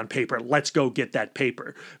going to be on paper. Let's go get that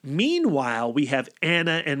paper. Meanwhile, we have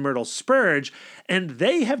Anna and Myrtle Spurge, and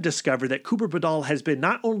they have discovered that Cooper Badal has been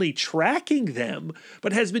not only tracking them,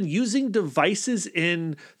 but has been using devices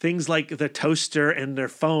in things like the toaster and their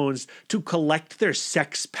phones to collect their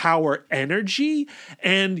sex power energy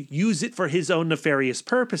and use it for his own nefarious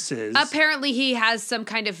purposes. Apparently, he has some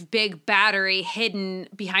kind of big battery hidden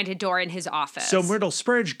behind a door in his office. So Myrtle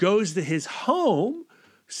Spurge goes to his home,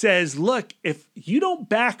 says, look, if you don't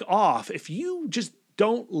back off, if you just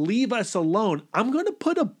don't leave us alone, I'm going to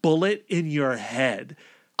put a bullet in your head.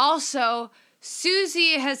 Also,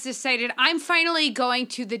 Susie has decided, I'm finally going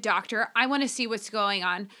to the doctor. I want to see what's going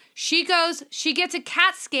on. She goes, she gets a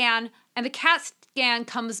CAT scan, and the CAT scan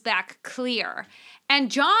comes back clear. And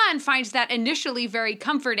John finds that initially very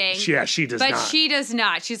comforting. Yeah, she does not. But she does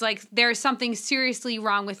not. She's like, there's something seriously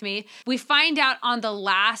wrong with me. We find out on the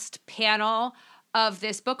last panel of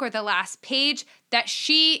this book, or the last page, that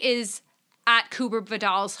she is at Cooper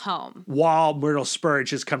Badal's home. While Myrtle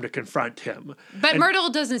Spurge has come to confront him. But Myrtle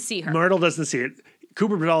doesn't see her. Myrtle doesn't see it.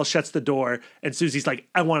 Cooper Badal shuts the door, and Susie's like,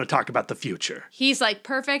 I want to talk about the future. He's like,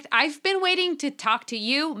 perfect. I've been waiting to talk to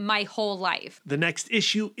you my whole life. The next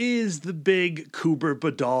issue is the big Cooper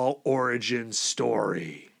Badal origin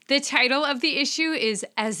story. The title of the issue is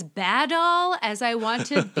As Bad All as I Want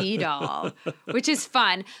to Be Doll, which is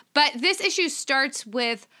fun. But this issue starts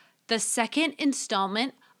with the second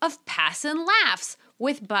installment of Pass and Laughs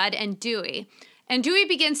with Bud and Dewey. And Dewey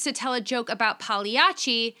begins to tell a joke about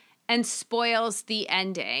Pagliacci and spoils the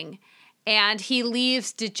ending. And he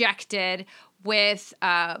leaves dejected with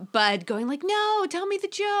Bud going like, no, tell me the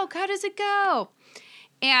joke. How does it go?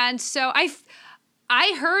 And so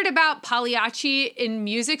I heard about Pagliacci in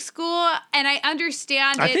music school, and I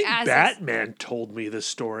understand it as... I think Batman told me the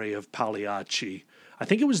story of Pagliacci. I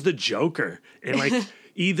think it was the Joker in like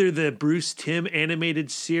either the Bruce Timm animated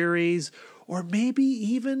series or maybe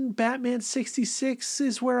even Batman 66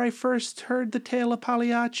 is where I first heard the tale of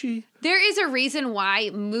Pagliacci. There is a reason why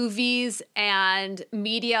movies and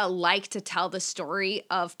media like to tell the story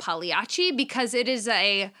of Pagliacci, because it is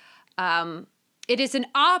an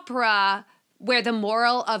opera where the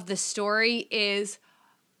moral of the story is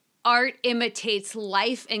art imitates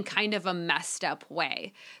life in kind of a messed up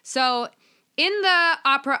way. So in the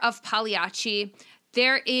opera of Pagliacci,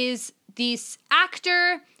 there is this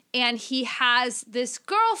actor, and he has this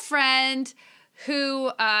girlfriend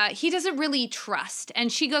who he doesn't really trust.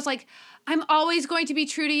 And she goes like, I'm always going to be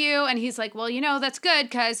true to you. And he's like, well, that's good,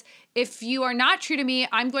 because if you are not true to me,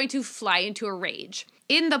 I'm going to fly into a rage.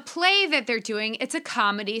 In the play that they're doing, it's a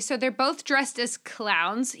comedy, so they're both dressed as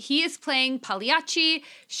clowns. He is playing Pagliacci,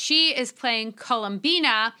 she is playing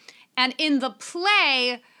Columbina, and in the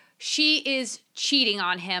play, she is cheating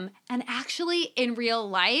on him. And actually, in real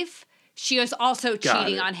life, she is also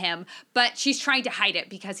cheating on him, but she's trying to hide it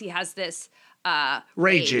because he has this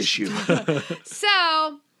rage issue.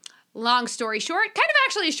 So, long story short, kind of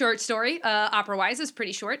actually a short story, opera-wise, is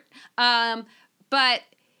pretty short, but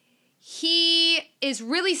he is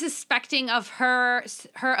really suspecting of her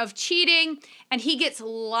of cheating, and he gets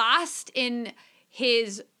lost in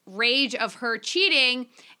his rage of her cheating,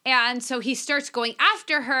 and so he starts going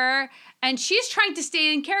after her, and she's trying to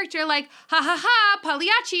stay in character like, ha ha ha,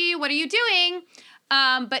 Pagliacci, what are you doing?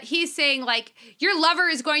 But he's saying like, your lover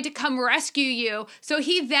is going to come rescue you. So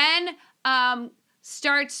he then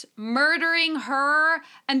starts murdering her,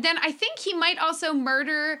 and then I think he might also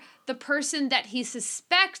murder the person that he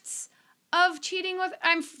suspects of cheating with.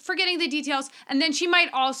 I'm forgetting the details. And then he might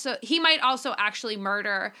also actually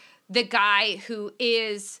murder the guy who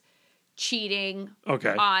is cheating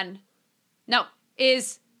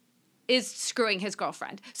is screwing his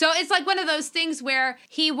girlfriend. So it's like one of those things where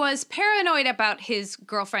he was paranoid about his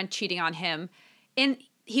girlfriend cheating on him. And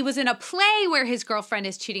he was in a play where his girlfriend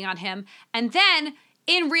is cheating on him. And then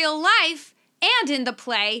in real life and in the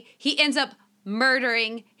play, he ends up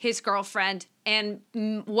murdering his girlfriend and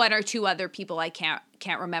one or two other people I can't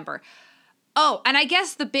remember. Oh, and I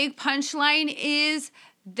guess the big punchline is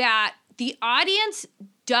that the audience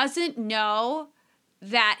doesn't know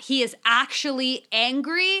that he is actually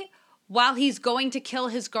angry while he's going to kill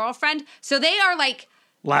his girlfriend. So they are like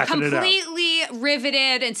laughing completely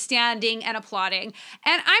riveted and standing and applauding.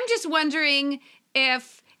 And I'm just wondering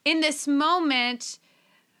if in this moment,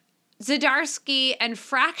 Zdarsky and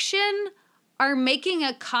Fraction are making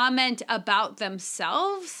a comment about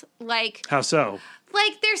themselves. Like, how so?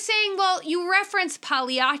 Like they're saying, well, you reference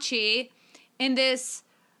Pagliacci in this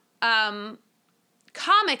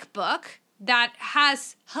comic book that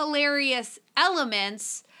has hilarious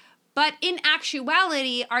elements, but in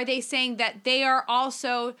actuality, are they saying that they are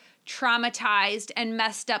also traumatized and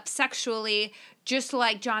messed up sexually, just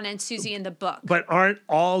like John and Susie in the book? But aren't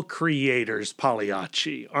all creators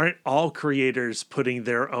Pagliacci? Aren't all creators putting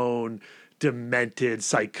their own demented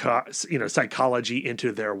psychology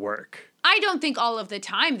into their work? I don't think all of the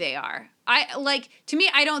time they are. To me,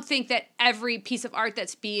 I don't think that every piece of art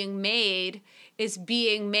that's being made is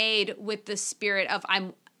being made with the spirit of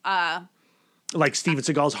like Steven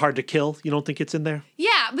Seagal's Hard to Kill. You don't think it's in there?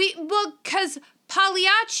 Yeah, because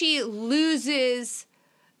Pagliacci loses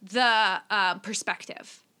the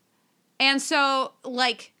perspective. And so,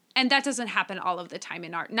 and that doesn't happen all of the time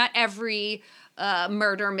in art. Not every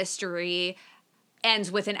murder mystery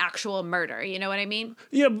ends with an actual murder. You know what I mean?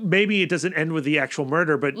 Yeah, maybe it doesn't end with the actual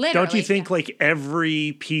murder, but don't you think like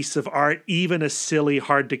every piece of art, even a silly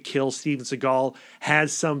Hard to Kill Steven Seagal,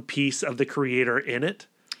 has some piece of the creator in it?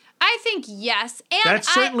 I think yes. And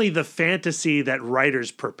that's certainly the fantasy that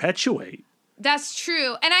writers perpetuate. That's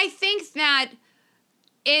true. And I think that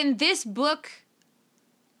in this book,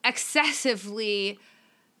 excessively,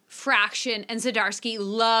 Fraction and Zdarsky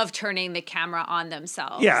love turning the camera on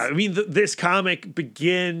themselves. Yeah, I mean, this comic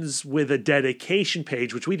begins with a dedication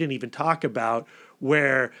page, which we didn't even talk about,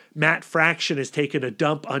 where Matt Fraction has taken a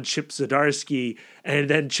dump on Chip Zdarsky, and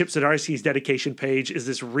then Chip Zdarsky's dedication page is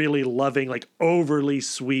this really loving, like overly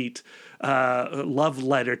sweet love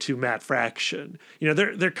letter to Matt Fraction. You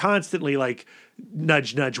know, they're constantly like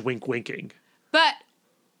nudge, nudge, wink, winking. But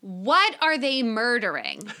what are they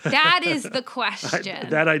murdering? That is the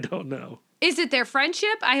question. I don't know. Is it their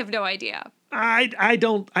friendship? I have no idea. I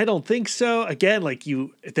don't think so. Again,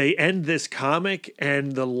 they end this comic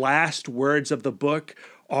and the last words of the book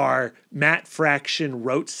are Matt Fraction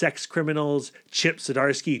wrote sex criminals, Chip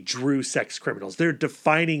Zdarsky drew sex criminals. They're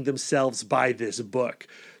defining themselves by this book.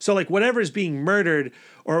 So whatever's being murdered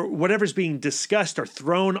or whatever's being discussed or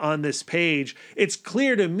thrown on this page, it's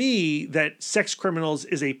clear to me that Sex Criminals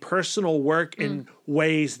is a personal work in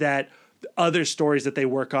ways that other stories that they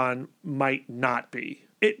work on might not be.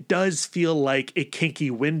 It does feel like a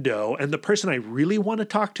kinky window, and the person I really want to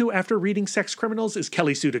talk to after reading Sex Criminals is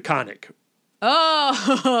Kelly Sue DeConnick.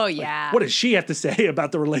 Oh, yeah. What does she have to say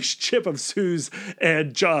about the relationship of Suze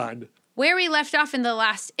and John? Where we left off in the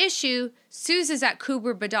last issue, Suze is at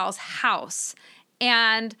Kubra Badal's house.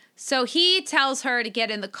 And so he tells her to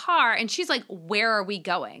get in the car, and she's like, where are we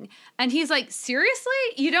going? And he's like, seriously?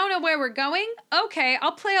 You don't know where we're going? Okay,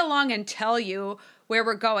 I'll play along and tell you where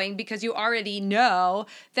we're going because you already know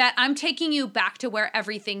that I'm taking you back to where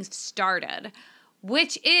everything started,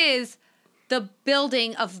 which is the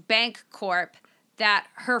building of Bank Corp that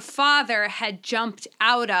her father had jumped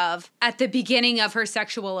out of at the beginning of her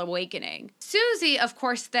sexual awakening. Susie, of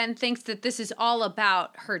course, then thinks that this is all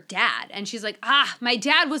about her dad. And she's like, my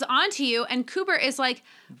dad was onto you. And Kubra is like,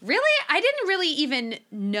 really? I didn't really even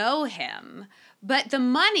know him. But the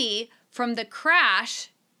money from the crash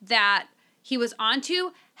that he was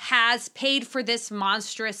onto has paid for this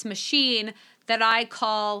monstrous machine that I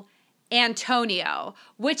call Antonio,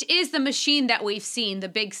 which is the machine that we've seen, the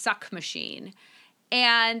big suck machine.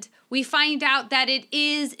 And we find out that it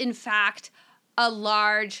is, in fact, a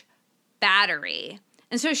large battery.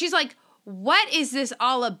 And so she's like, what is this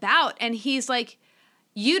all about? And he's like,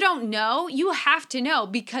 you don't know? You have to know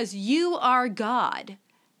because you are God.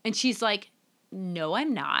 And she's like, no,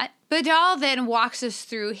 I'm not. Badal then walks us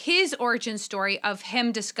through his origin story of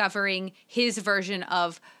him discovering his version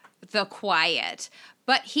of the quiet.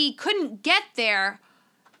 But he couldn't get there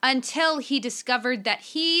until he discovered that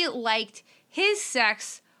he liked his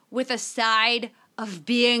sex with a side of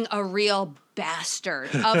being a real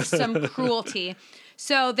bastard, of some cruelty.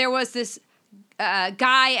 So there was this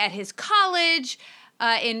guy at his college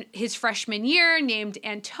in his freshman year named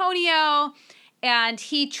Antonio, and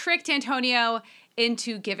he tricked Antonio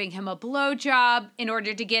into giving him a blowjob in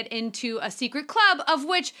order to get into a secret club of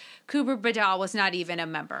which Cooper Badal was not even a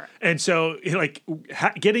member. And so, like,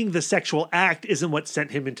 getting the sexual act isn't what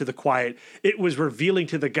sent him into the quiet. It was revealing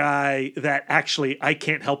to the guy that actually I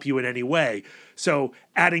can't help you in any way. So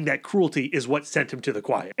adding that cruelty is what sent him to the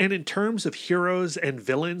quiet. And in terms of heroes and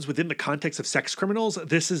villains within the context of sex criminals,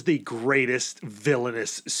 this is the greatest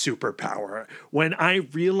villainous superpower. When I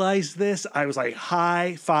realized this, I was like,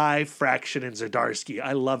 high five Fraction and Zdarsky.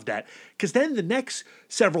 I love that. Because then the next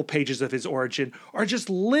several pages of his origin are just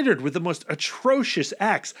littered with the most atrocious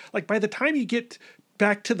acts. Like, by the time you get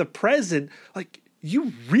back to the present, like,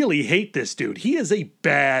 you really hate this dude. He is a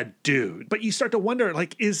bad dude. But you start to wonder,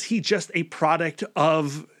 like, is he just a product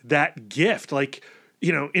of that gift? Like,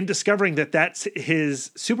 you know, in discovering that that's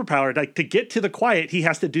his superpower, like, to get to the quiet, he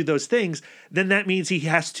has to do those things. Then that means he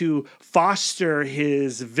has to foster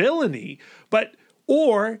his villainy.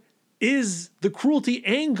 Or is the cruelty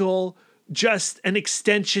angle just an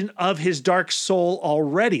extension of his dark soul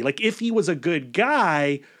already? Like, if he was a good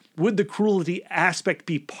guy, would the cruelty aspect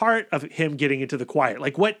be part of him getting into the quiet?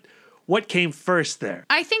 Like, what came first there?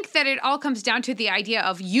 I think that it all comes down to the idea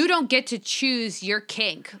of you don't get to choose your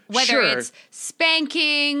kink, whether Sure. it's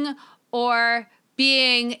spanking or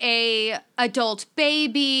being a adult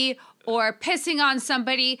baby or pissing on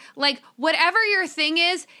somebody. Like, whatever your thing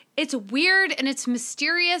is, it's weird and it's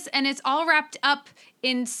mysterious and it's all wrapped up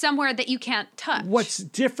in somewhere that you can't touch. What's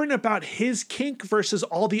different about his kink versus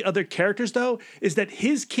all the other characters, though, is that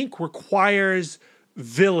his kink requires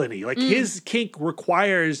villainy. Like, his kink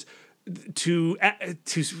requires to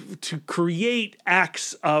create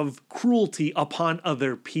acts of cruelty upon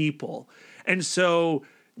other people. And so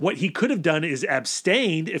what he could have done is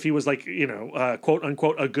abstained if he was, like, you know, quote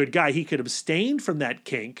unquote, a good guy. He could abstain from that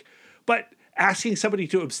kink, but asking somebody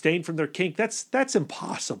to abstain from their kink, that's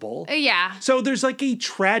impossible. Yeah. So there's like a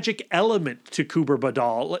tragic element to Cooper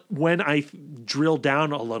Badal when I drill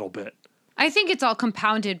down a little bit. I think it's all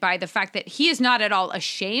compounded by the fact that he is not at all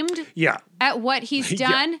ashamed Yeah. at what he's Yeah.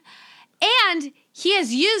 done. And he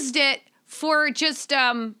has used it for just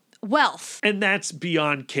wealth. And that's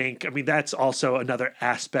beyond kink. I mean, that's also another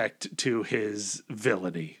aspect to his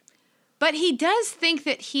villainy. But he does think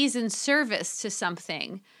that he's in service to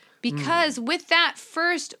something because with that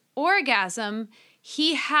first orgasm,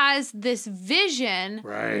 he has this vision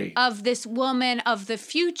Right. of this woman of the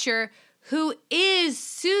future who is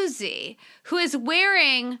Susie, who is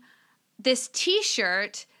wearing this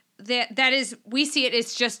t-shirt that is, we see it,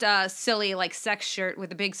 it's just a silly like sex shirt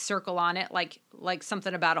with a big circle on it, like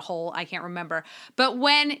something about a hole, I can't remember. But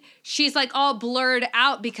when she's like all blurred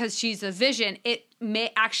out because she's a vision, it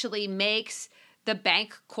actually makes the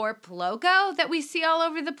Bank Corp logo that we see all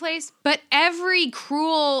over the place. But every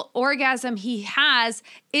cruel orgasm he has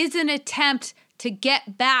is an attempt to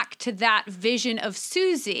get back to that vision of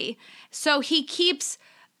Susie. So he keeps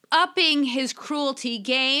upping his cruelty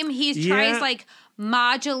game. He tries like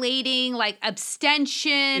modulating like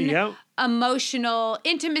abstention, emotional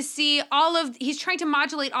intimacy, he's trying to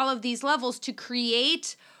modulate all of these levels to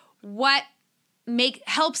create what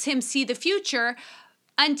helps him see the future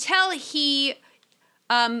until he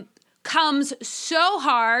comes so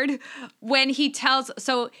hard when he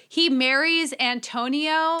he marries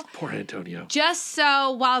Antonio. Poor Antonio. Just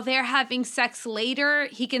so while they're having sex later,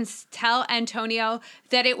 he can tell Antonio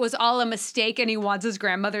that it was all a mistake and he wants his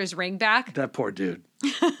grandmother's ring back. That poor dude.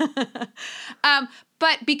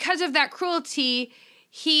 But because of that cruelty,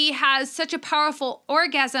 he has such a powerful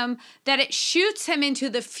orgasm that it shoots him into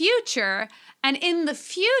the future. And in the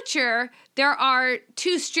future, there are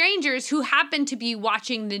two strangers who happen to be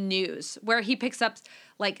watching the news where he picks up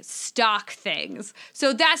like stock things.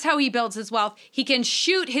 So that's how he builds his wealth. He can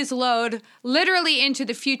shoot his load literally into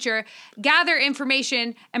the future, gather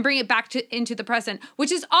information, and bring it back into the present,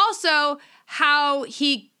 which is also how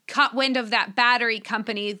he caught wind of that battery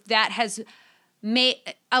company that has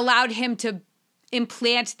allowed him to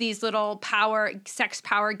implant these little sex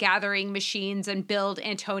power gathering machines and build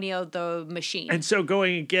Antonio the machine. And so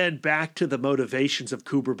going again back to the motivations of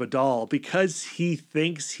Cooper Badal, because he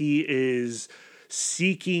thinks he is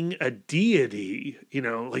seeking a deity, you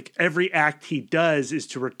know, like every act he does is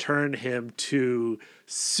to return him to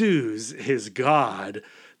Suze, his god.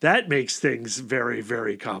 That makes things very,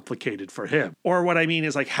 very complicated for him. Or what I mean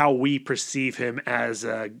is like how we perceive him as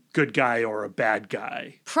a good guy or a bad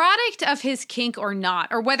guy. Product of his kink or not,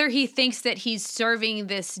 or whether he thinks that he's serving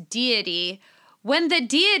this deity, when the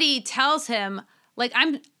deity tells him, like,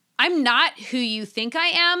 I'm not who you think I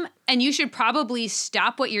am, and you should probably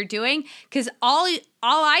stop what you're doing, because all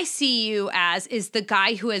I see you as is the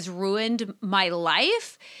guy who has ruined my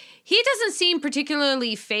life. he doesn't seem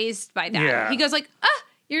particularly fazed by that. Yeah. He goes like,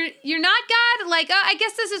 you're not God? Like, I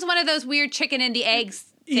guess this is one of those weird chicken and the eggs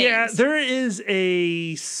things. Yeah, there is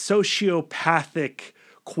a sociopathic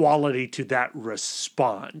quality to that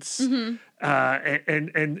response. Mm-hmm.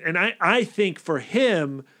 And I think for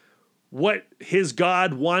him, what his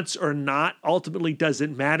God wants or not ultimately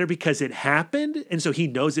doesn't matter because it happened. And so he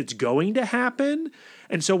knows it's going to happen.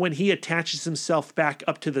 And so when he attaches himself back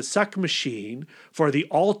up to the suck machine for the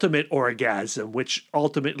ultimate orgasm, which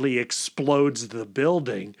ultimately explodes the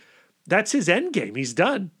building, that's his end game. He's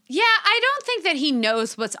done. Yeah, I don't think that he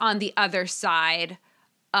knows what's on the other side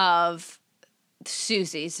of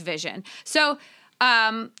Susie's vision. So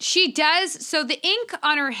she does. So the ink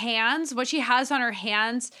on her hands, what she has on her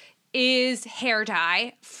hands is hair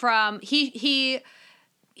dye from he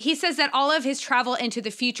says that all of his travel into the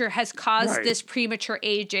future has caused this premature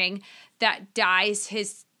aging that dyes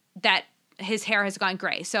his hair has gone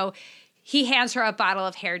gray. So he hands her a bottle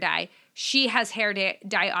of hair dye. She has hair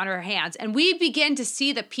dye on her hands, and we begin to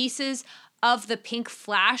see the pieces of the pink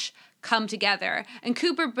flash come together. And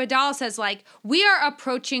Cooper Badal says, like, we are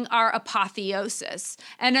approaching our apotheosis,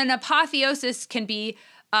 and an apotheosis can be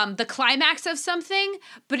the climax of something,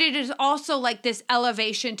 but it is also like this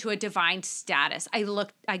elevation to a divine status. I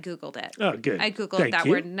Googled it. Oh, good. I Googled Thank that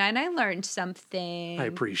you. word and I learned something. I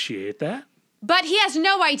appreciate that. But he has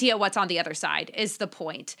no idea what's on the other side is the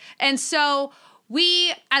point. And so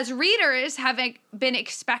we, as readers, have been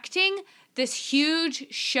expecting this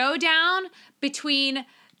huge showdown between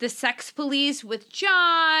the sex police with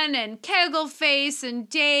John and Kegelface and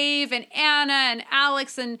Dave and Anna and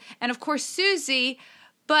Alex and of course Susie.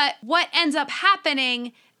 But what ends up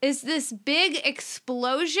happening is this big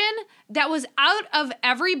explosion that was out of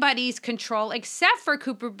everybody's control except for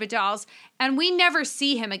Cooper Badal's, and we never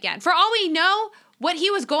see him again. For all we know, what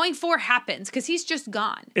he was going for happens because he's just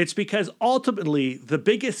gone. It's because ultimately the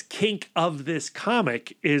biggest kink of this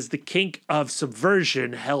comic is the kink of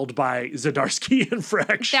subversion held by Zdarsky and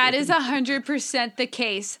Fraction. That is 100% the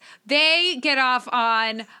case. They get off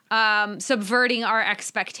on subverting our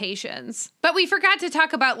expectations. But we forgot to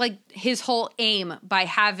talk about like his whole aim by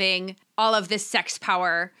having all of this sex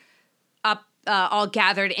power up all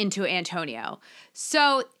gathered into Antonio.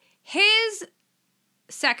 So his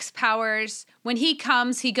sex powers, when he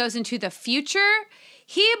comes, he goes into the future.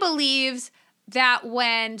 He believes that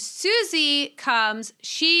when Susie comes,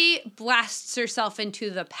 she blasts herself into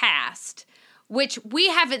the past, which we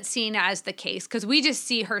haven't seen as the case because we just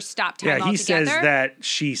see her stop time altogether. Yeah, he says that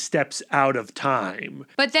she steps out of time.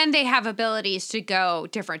 But then they have abilities to go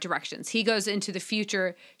different directions. He goes into the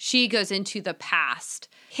future. She goes into the past.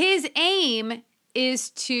 His aim is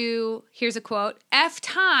to, here's a quote, F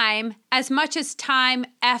time as much as time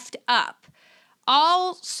effed up.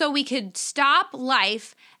 All so we could stop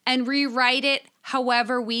life and rewrite it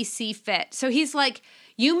however we see fit. So he's like,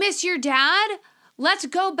 you miss your dad? Let's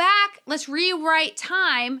go back. Let's rewrite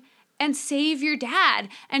time and save your dad.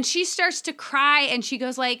 And she starts to cry and she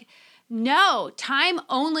goes like, no, time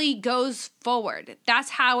only goes forward. That's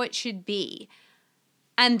how it should be.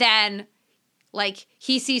 And then like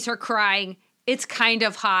he sees her crying. It's kind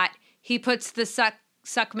of hot. He puts the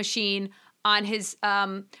suck machine on his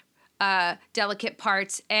delicate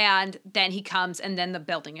parts, and then he comes, and then the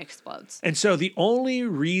building explodes. And so the only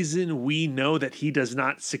reason we know that he does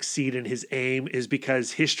not succeed in his aim is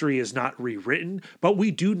because history is not rewritten, but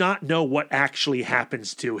we do not know what actually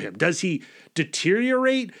happens to him. Does he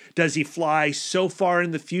deteriorate? Does he fly so far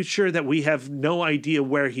in the future that we have no idea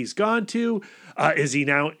where he's gone to? Is he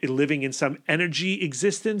now living in some energy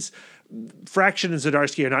existence? Fraction and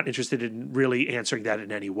Zdarsky are not interested in really answering that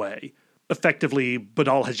in any way. Effectively,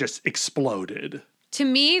 Badal has just exploded. To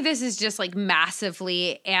me, this is just like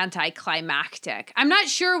massively anticlimactic. I'm not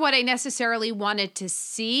sure what I necessarily wanted to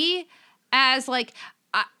see as like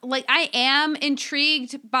I am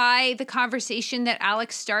intrigued by the conversation that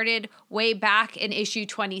Alex started way back in issue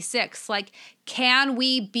 26. Like, can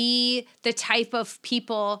we be the type of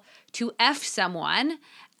people to F someone?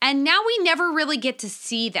 And now we never really get to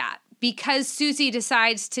see that because Susie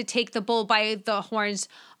decides to take the bull by the horns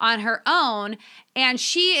on her own, and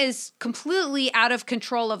she is completely out of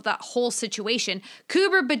control of the whole situation.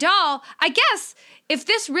 Cooper Badal, I guess, if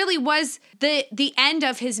this really was the end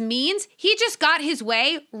of his means, he just got his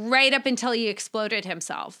way right up until he exploded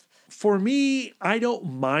himself. For me, I don't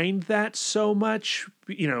mind that so much.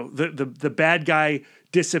 You know, the bad guy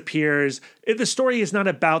disappears. The story is not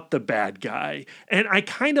about the bad guy. And I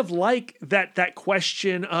kind of like that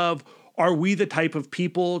question of, are we the type of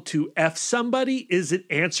people to F somebody? Is it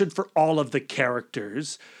answered for all of the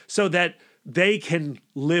characters so that they can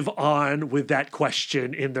live on with that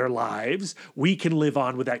question in their lives. We can live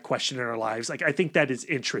on with that question in our lives. Like, I think that is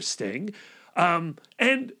interesting.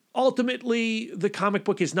 And ultimately, the comic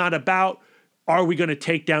book is not about, are we going to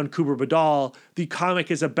take down Cooper Badal? The comic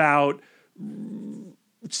is about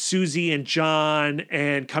Susie and John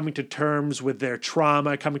and coming to terms with their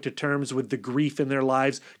trauma, coming to terms with the grief in their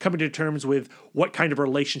lives, coming to terms with what kind of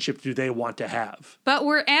relationship do they want to have. But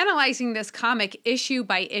we're analyzing this comic issue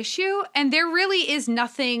by issue, and there really is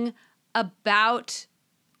nothing about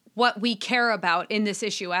what we care about in this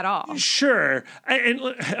issue at all. Sure.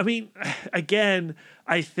 I mean, again,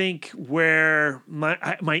 I think where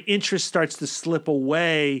my interest starts to slip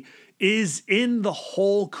away is in the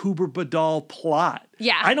whole Cooper Badal plot.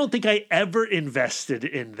 Yeah. I don't think I ever invested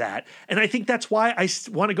in that. And I think that's why I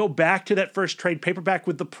want to go back to that first trade paperback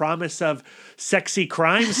with the promise of sexy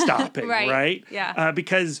crime stopping, right? Yeah.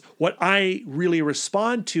 Because what I really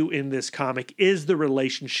respond to in this comic is the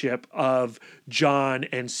relationship of John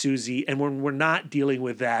and Susie. And when we're not dealing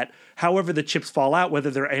with that, however the chips fall out, whether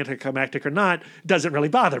they're anticlimactic or not, doesn't really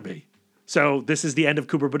bother me. So this is the end of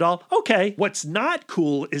Cooper Badal. Okay. What's not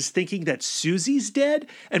cool is thinking that Susie's dead.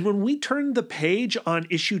 And when we turn the page on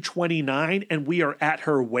issue 29 and we are at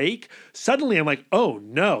her wake, suddenly I'm like, oh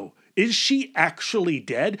no, is she actually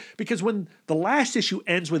dead? Because when the last issue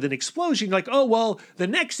ends with an explosion, you're like, oh, well, the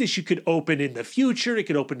next issue could open in the future. It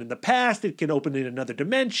could open in the past. It could open in another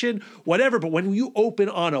dimension, whatever. But when you open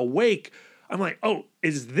on Awake, I'm like, oh,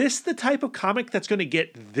 is this the type of comic that's going to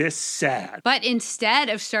get this sad? But instead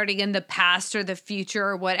of starting in the past or the future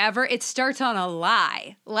or whatever, it starts on a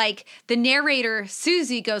lie. Like the narrator,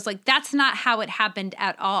 Susie, goes like, that's not how it happened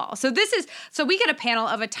at all. So we get a panel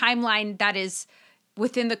of a timeline that is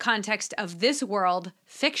within the context of this world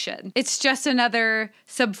fiction. It's just another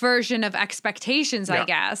subversion of expectations, I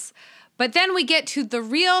guess. But then we get to the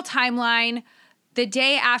real timeline. The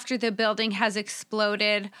day after the building has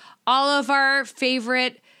exploded, all of our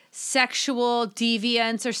favorite sexual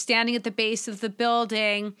deviants are standing at the base of the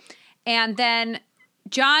building. And then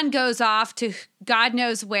John goes off to God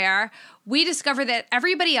knows where. We discover that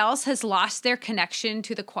everybody else has lost their connection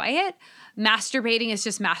to the quiet. Masturbating is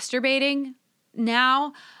just masturbating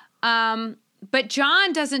now. But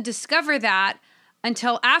John doesn't discover that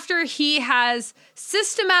until after he has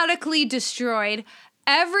systematically destroyed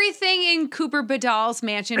everything in Cooper Badal's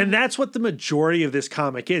mansion. And that's what the majority of this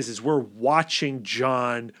comic is we're watching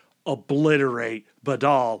John obliterate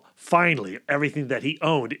Badal. Finally, everything that he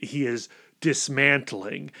owned, he is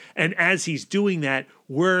dismantling. And as he's doing that,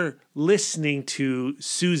 we're listening to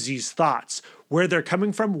Susie's thoughts. Where they're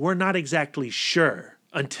coming from, we're not exactly sure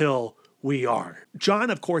until we are. John,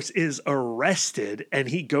 of course, is arrested and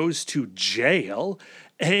he goes to jail.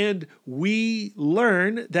 And we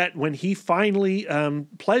learn that when he finally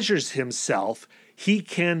pleasures himself, he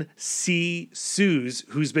can see Suze,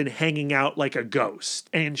 who's been hanging out like a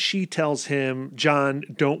ghost. And she tells him, John,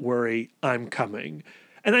 don't worry, I'm coming.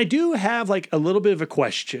 And I do have like a little bit of a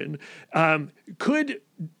question. Could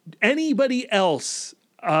anybody else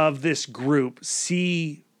of this group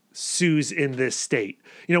see Suze in this state?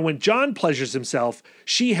 You know, when John pleasures himself,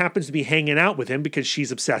 she happens to be hanging out with him because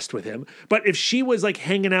she's obsessed with him. But if she was like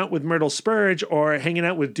hanging out with Myrtle Spurge or hanging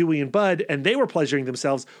out with Dewey and Bud and they were pleasuring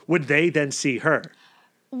themselves, would they then see her?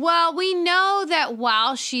 Well, we know that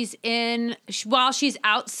while she's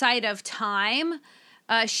outside of time,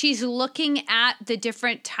 she's looking at the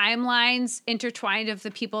different timelines intertwined of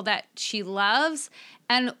the people that she loves.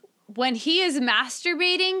 And when he is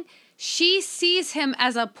masturbating, she sees him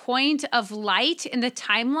as a point of light in the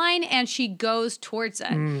timeline, and she goes towards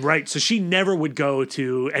it. Right. So she never would go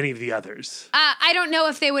to any of the others. I don't know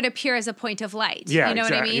if they would appear as a point of light. Yeah, you know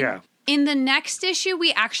what I mean? Yeah. In the next issue,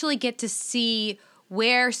 we actually get to see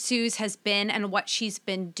where Suze has been and what she's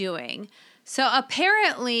been doing. So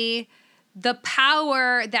apparently, the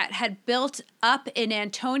power that had built up in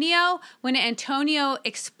Antonio, when Antonio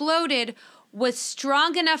exploded, was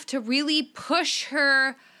strong enough to really push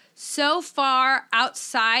her so far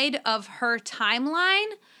outside of her timeline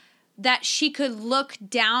that she could look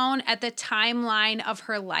down at the timeline of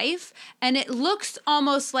her life. And it looks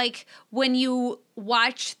almost like when you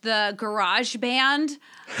watch the GarageBand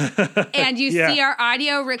and you see our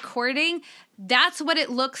audio recording, that's what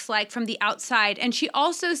it looks like from the outside. And she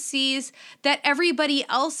also sees that everybody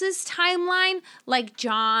else's timeline, like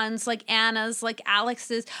John's, like Anna's, like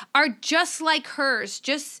Alex's, are just like hers.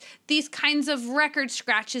 Just these kinds of record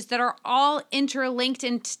scratches that are all interlinked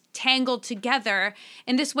and tangled together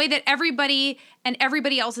in this way that everybody and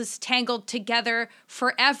everybody else is tangled together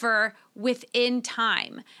forever within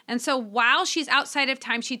time. And so while she's outside of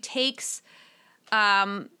time, she takes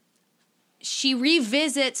she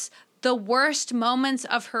revisits the worst moments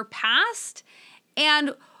of her past,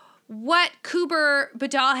 and what Kuber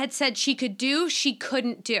Badal had said she could do, she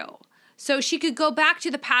couldn't do. So she could go back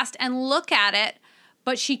to the past and look at it,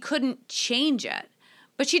 but she couldn't change it.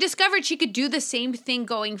 But she discovered she could do the same thing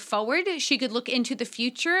going forward. She could look into the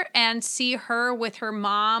future and see her with her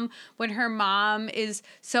mom when her mom is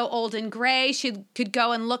so old and gray. She could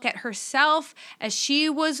go and look at herself as she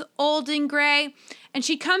was old and gray. And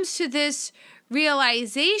she comes to this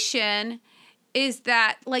realization is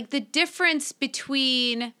that, like, the difference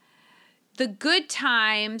between the good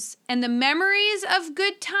times and the memories of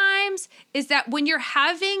good times is that when you're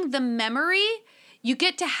having the memory, you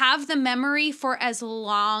get to have the memory for as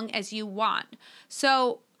long as you want.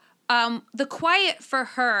 So the quiet for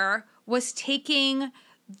her was taking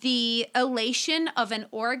the elation of an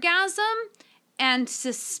orgasm and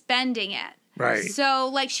suspending it. Right. So,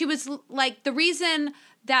 like, she was, like, the reason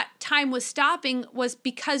that time was stopping was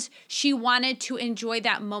because she wanted to enjoy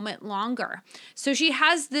that moment longer. So she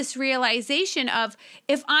has this realization of,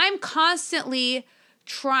 if I'm constantly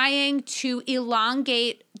trying to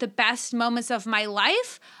elongate the best moments of my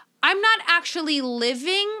life, I'm not actually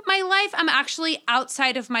living my life. I'm actually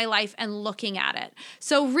outside of my life and looking at it.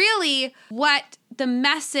 So really what the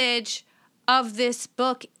message of this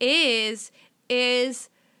book is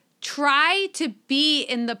try to be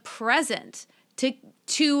in the present.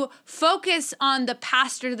 To focus on the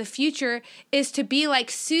past or the future is to be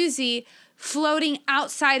like Susie, floating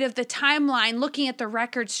outside of the timeline, looking at the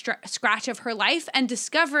record scratch of her life and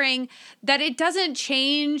discovering that it doesn't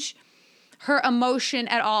change her emotion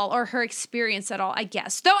at all or her experience at all, I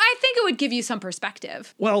guess. Though I think it would give you some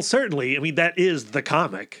perspective. Well, certainly. I mean, that is the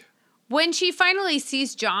comic. When she finally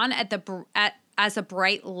sees John as a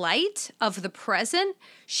bright light of the present,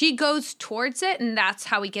 she goes towards it, and that's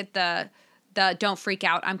how we get the don't freak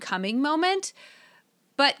out, I'm coming moment.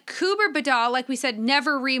 But Kuber Badal, like we said,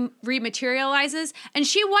 never rematerializes. And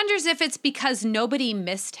she wonders if it's because nobody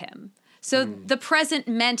missed him. So the present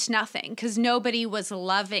meant nothing because nobody was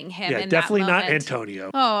loving him in definitely that moment. not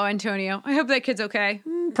Antonio. Oh, Antonio. I hope that kid's okay.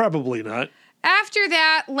 Probably not. After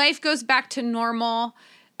that, life goes back to normal.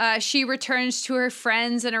 She returns to her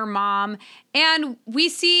friends and her mom, and we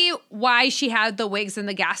see why she had the wigs and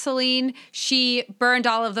the gasoline. She burned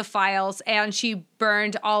all of the files, and she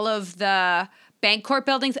burned all of the Bancorp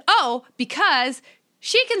buildings. Oh, because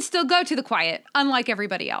she can still go to the quiet, unlike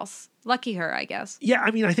everybody else. Lucky her, I guess. Yeah, I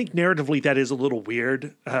mean, I think narratively that is a little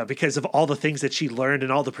weird because of all the things that she learned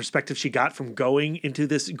and all the perspective she got from going into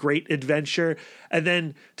this great adventure. And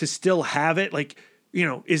then to still have it, like, you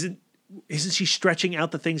know, isn't she stretching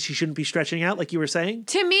out the things she shouldn't be stretching out, like you were saying?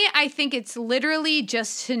 To me, I think it's literally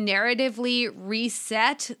just to narratively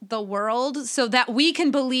reset the world so that we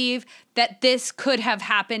can believe that this could have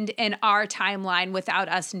happened in our timeline without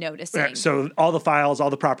us noticing. Right, so all the files, all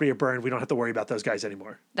the property are burned. We don't have to worry about those guys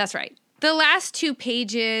anymore. That's right. The last 2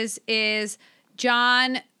 pages is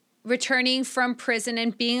John returning from prison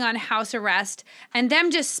and being on house arrest, and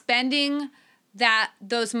them just spending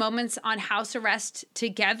those moments on house arrest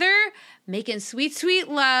together, making sweet, sweet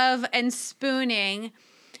love and spooning.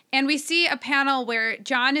 And we see a panel where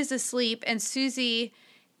John is asleep and Susie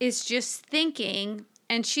is just thinking,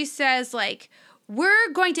 and she says, like, we're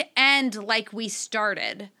going to end like we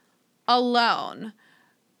started, alone.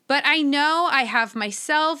 But I know I have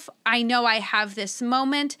myself, I know I have this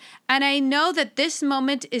moment, and I know that this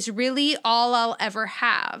moment is really all I'll ever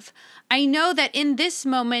have. I know that in this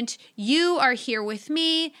moment, you are here with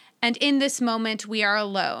me, and in this moment, we are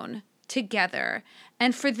alone, together.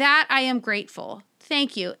 And for that, I am grateful.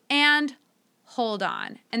 Thank you. And hold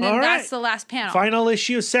on. And then that's the last panel. Final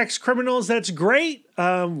issue, Sex Criminals. That's great.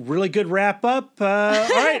 Really good wrap up. All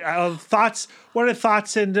right. Thoughts? What are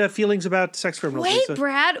thoughts and feelings about Sex Criminals? Wait, Lisa?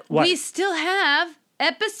 Brad. What? We still have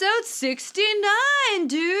episode 69,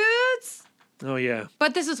 dudes. Oh, yeah.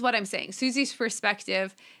 But this is what I'm saying. Susie's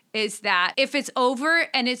perspective is that if it's over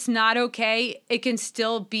and it's not okay, it can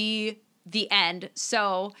still be the end.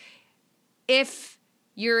 So if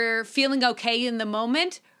you're feeling okay in the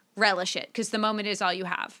moment, relish it, because the moment is all you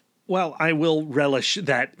have. Well, I will relish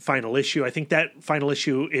that final issue. I think that final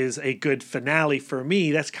issue is a good finale for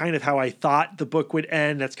me. That's kind of how I thought the book would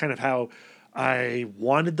end. That's kind of how I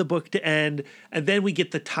wanted the book to end. And then we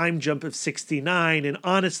get the time jump of 69. And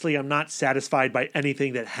honestly, I'm not satisfied by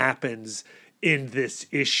anything that happens in this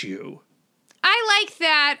issue. I like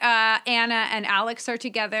that Anna and Alex are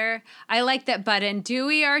together. I like that Bud and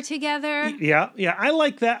Dewey are together. Yeah, I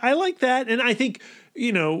like that. And I think,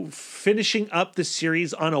 you know, finishing up the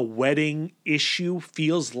series on a wedding issue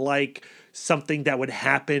feels like something that would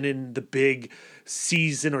happen in the big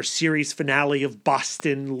season or series finale of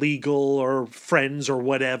Boston Legal or Friends or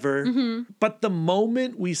whatever. But the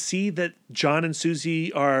moment we see that John and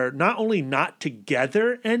Susie are not only not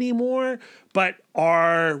together anymore, but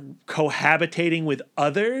are cohabitating with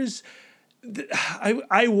others,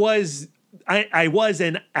 I was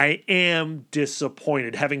and I am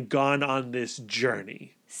disappointed having gone on this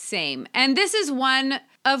journey. Same. And this is one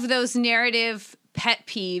of those narrative pet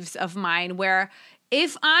peeves of mine where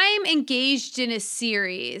if I'm engaged in a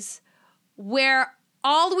series where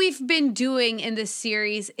all we've been doing in the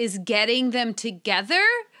series is getting them together,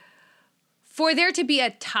 for there to be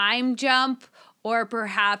a time jump or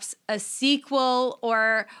perhaps a sequel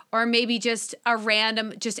or maybe just a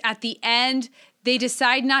random, just at the end, they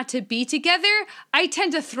decide not to be together, I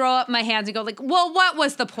tend to throw up my hands and go like, well, what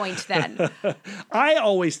was the point then? I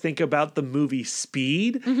always think about the movie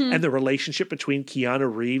Speed and the relationship between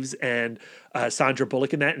Keanu Reeves and Sandra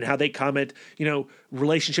Bullock in that, and how they comment,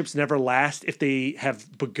 relationships never last if they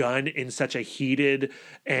have begun in such a heated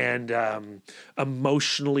and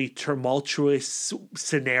emotionally tumultuous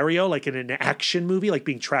scenario, like in an action movie, like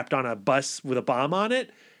being trapped on a bus with a bomb on it.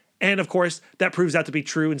 And of course, that proves out to be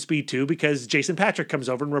true in Speed 2 because Jason Patric comes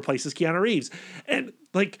over and replaces Keanu Reeves. And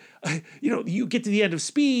you get to the end of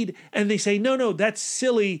Speed and they say, no, that's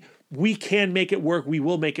silly. We can make it work. We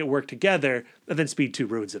will make it work together. And then Speed 2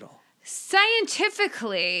 ruins it all.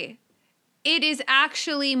 Scientifically, it is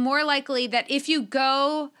actually more likely that if you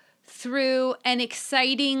go through an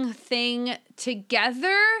exciting thing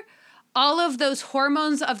together, all of those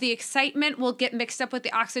hormones of the excitement will get mixed up with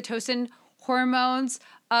the oxytocin hormones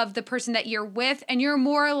of the person that you're with, and you're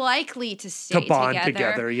more likely to stay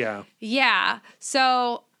together. Yeah. Yeah.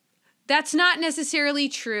 So that's not necessarily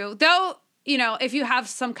true. Though, if you have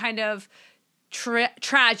some kind of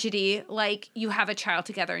tragedy, like you have a child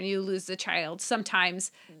together and you lose the child,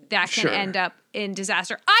 sometimes that can end up in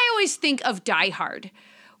disaster. I always think of Die Hard,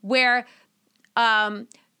 where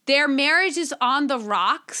their marriage is on the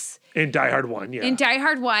rocks. In Die Hard 1, yeah. In Die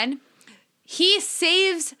Hard 1, he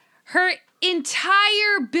saves her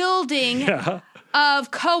entire building of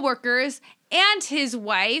coworkers and his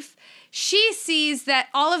wife. She sees that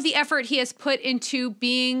all of the effort he has put into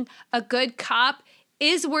being a good cop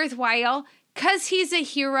is worthwhile because he's a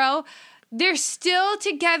hero. They're still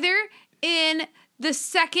together in the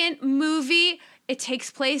second movie. It takes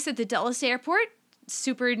place at the Dulles Airport,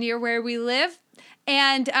 super near where we live.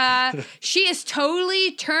 And she is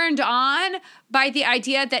totally turned on by the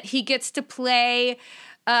idea that he gets to play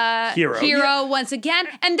hero once again.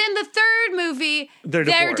 And then the third movie,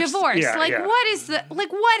 they're divorced. Yeah,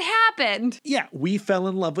 what happened? Yeah, we fell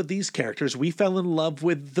in love with these characters. We fell in love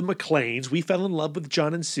with the McClanes. We fell in love with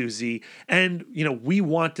John and Susie. And, we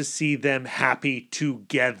want to see them happy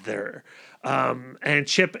together. And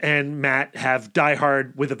Chip and Matt have Die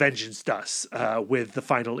Hard with a Vengeance thus, with the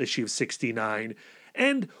final issue of 69.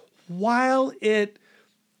 And while it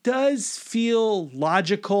does feel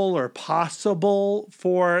logical or possible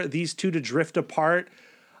for these two to drift apart,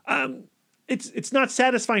 it's not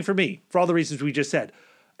satisfying for me for all the reasons we just said.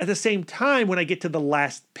 At the same time, when I get to the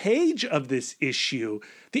last page of this issue,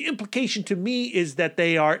 the implication to me is that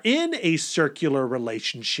they are in a circular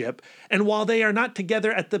relationship. And while they are not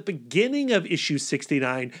together at the beginning of issue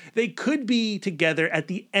 69, they could be together at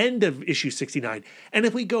the end of issue 69. And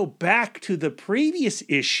if we go back to the previous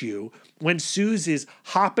issue, when Suze is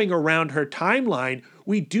hopping around her timeline,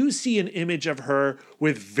 we do see an image of her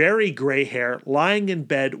with very gray hair lying in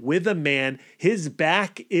bed with a man. His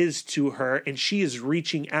back is to her and she is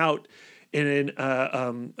reaching out in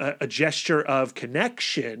a gesture of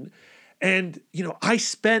connection. And, I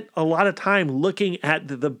spent a lot of time looking at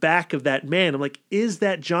the back of that man. I'm like, is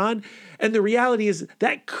that John? And the reality is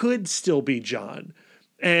that could still be John.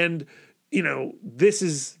 And, this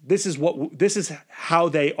is how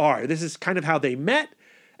they are. This is kind of how they met.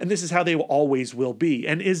 And this is how they always will be.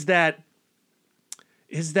 And is that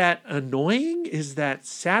annoying? Is that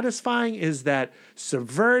satisfying? Is that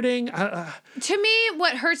subverting? To me,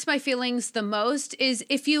 what hurts my feelings the most is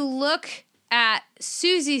if you look at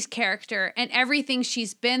Susie's character and everything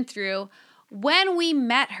she's been through. When we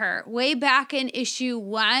met her way back in issue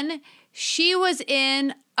 1, she was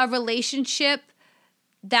in a relationship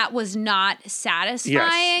that was not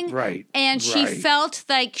satisfying. Yes, right. And she felt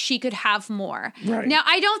like she could have more. Right. Now,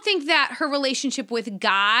 I don't think that her relationship with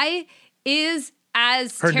Guy is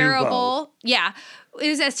as her terrible. Yeah.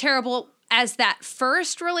 Is as terrible as that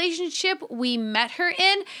first relationship we met her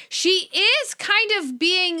in, she is kind of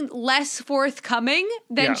being less forthcoming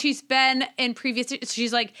than she's been in previous.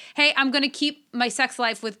 She's like, hey, I'm going to keep my sex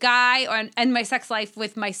life with Guy and my sex life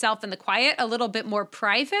with myself in the quiet a little bit more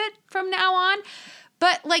private from now on.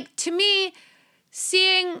 But like, to me,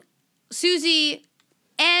 seeing Susie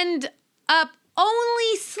end up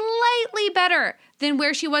only slightly better than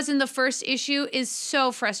where she was in the first issue is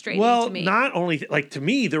so frustrating to me. Well, not only, to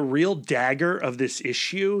me, the real dagger of this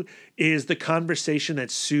issue is the conversation that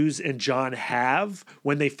Suze and John have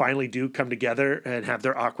when they finally do come together and have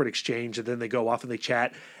their awkward exchange, and then they go off and they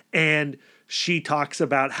chat. And she talks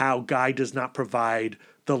about how Guy does not provide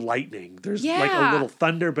the lightning. There's like a little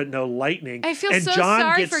thunder, but no lightning. I feel and so John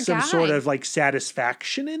sorry gets for some Guy. sort of like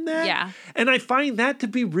satisfaction in that. Yeah. And I find that to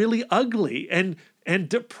be really ugly and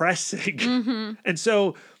depressing. Mm-hmm. And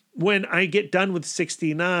so when I get done with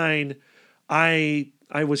 69, I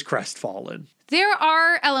was crestfallen. There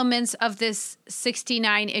are elements of this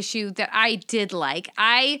 69 issue that I did like.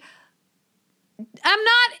 I'm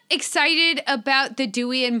not excited about the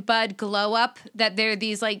Dewey and Bud glow up, that they're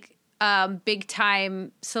these like big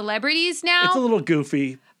time celebrities now. It's a little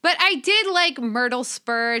goofy. But I did like Myrtle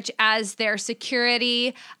Spurge as their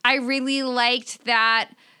security. I really liked that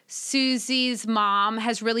Susie's mom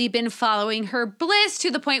has really been following her bliss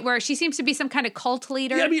to the point where she seems to be some kind of cult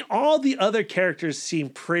leader. Yeah, I mean, all the other characters seem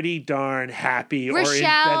pretty darn happy or in better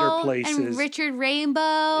Rochelle places. and Richard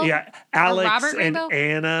Rainbow. Yeah, Alex Robert and Rainbow.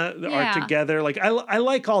 Anna are together. Like, I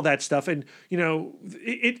like all that stuff. And, you know,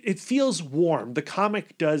 it feels warm. The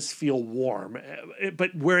comic does feel warm.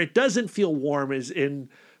 But where it doesn't feel warm is in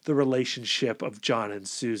the relationship of John and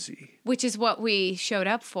Susie. Which is what we showed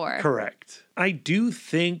up for. Correct. I do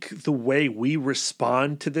think the way we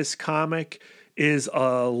respond to this comic is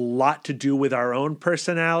a lot to do with our own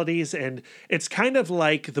personalities. And it's kind of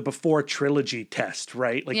like the Before trilogy test,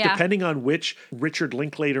 right? Like, depending on which Richard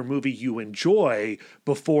Linklater movie you enjoy,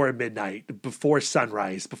 Before Midnight, Before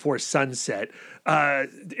Sunrise, Before Sunset,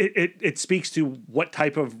 it speaks to what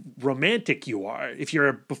type of romantic you are. If you're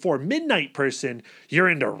a Before Midnight person, you're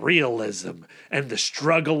into realism and the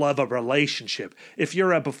struggle of a relationship. If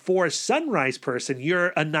you're a Before Sunrise person,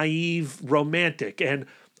 you're a naive romantic. And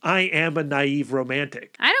I am a naive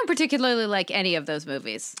romantic. I don't particularly like any of those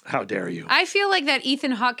movies. How dare you? I feel like that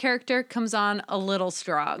Ethan Hawke character comes on a little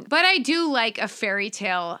strong. But I do like a fairy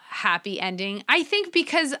tale happy ending. I think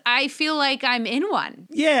because I feel like I'm in one.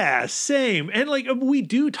 Yeah, same. And like, we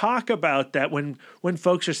do talk about that when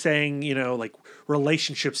folks are saying, you know, like,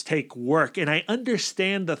 relationships take work. And I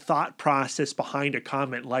understand the thought process behind a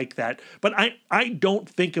comment like that, but I don't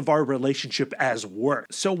think of our relationship as work.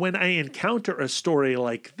 So when I encounter a story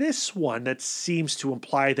like this one that seems to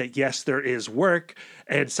imply that, yes, there is work,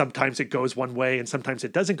 and sometimes it goes one way and sometimes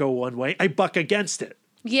it doesn't go one way, I buck against it.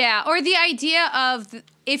 Yeah, or the idea of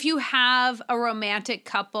if you have a romantic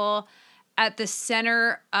couple at the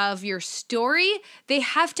center of your story, they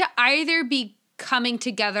have to either be coming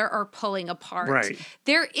together or pulling apart. Right.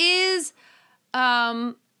 There is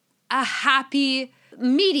a happy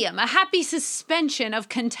medium, a happy suspension of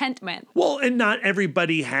contentment. Well, and not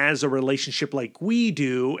everybody has a relationship like we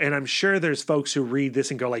do. And I'm sure there's folks who read this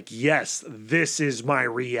and go like, yes, this is my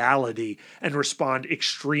reality, and respond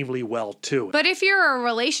extremely well to it. But if you're a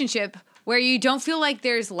relationship where you don't feel like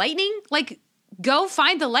there's lightning, like, go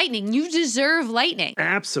find the lightning. You deserve lightning.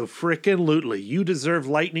 Abso-frickin-lutely. You deserve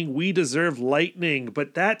lightning. We deserve lightning.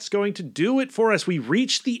 But that's going to do it for us. We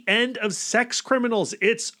reached the end of Sex Criminals.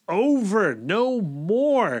 It's over. No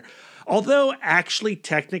more. Although, actually,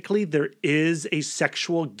 technically, there is a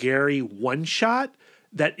Sexual Gary one-shot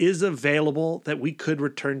that is available that we could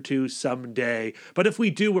return to someday. But if we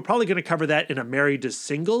do, we're probably going to cover that in a Married to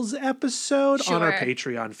Singles episode on our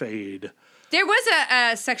Patreon feed. There was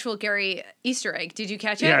a Sexual Gary Easter egg. Did you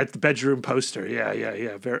catch it? Yeah, at the bedroom poster.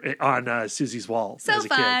 Yeah. On Susie's wall. So as a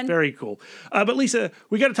fun. Kid. Very cool. But Lisa,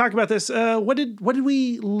 we got to talk about this. What did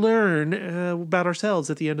we learn about ourselves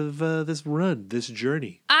at the end of this run, this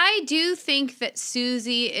journey? I do think that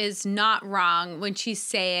Susie is not wrong when she's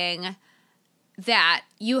saying that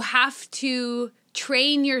you have to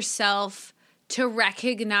train yourself to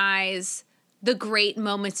recognize the great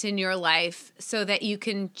moments in your life so that you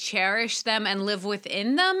can cherish them and live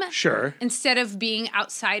within them. Sure. Instead of being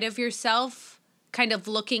outside of yourself, kind of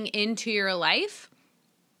looking into your life.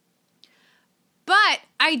 But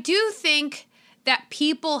I do think that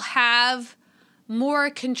people have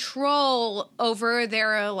more control over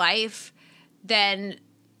their life than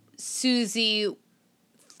Susie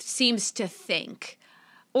seems to think.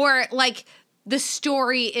 Or like the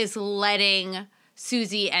story is letting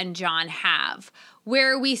Susie and John have.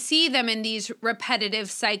 where we see them in these repetitive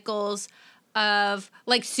cycles of,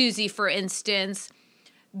 like Susie, for instance,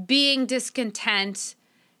 being discontent,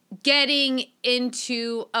 getting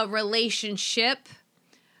into a relationship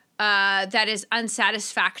that is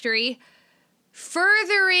unsatisfactory,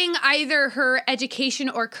 furthering either her education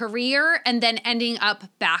or career, and then ending up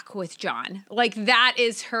back with John. Like, that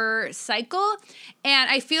is her cycle. And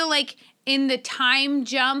I feel like in the time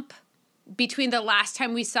jump between the last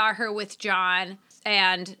time we saw her with John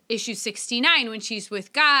and issue 69, when she's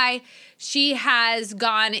with Guy, she has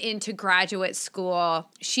gone into graduate school.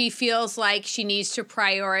 She feels like she needs to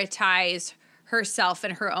prioritize herself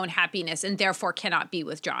and her own happiness, and therefore cannot be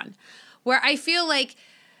with John. Where I feel like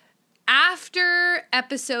after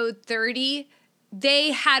episode 30,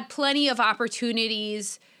 they had plenty of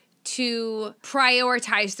opportunities to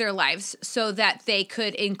prioritize their lives so that they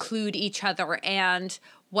could include each other and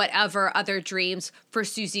whatever other dreams, for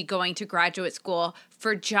Susie going to graduate school,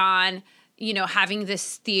 for John, you know, having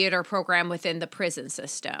this theater program within the prison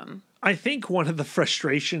system. I think one of the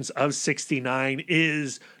frustrations of 69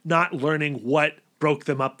 is not learning what broke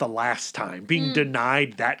them up the last time, being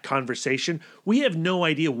denied that conversation. We have no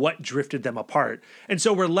idea what drifted them apart. And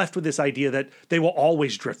so we're left with this idea that they will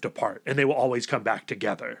always drift apart and they will always come back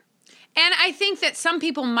together. And I think that some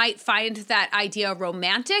people might find that idea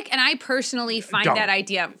romantic, and I personally find that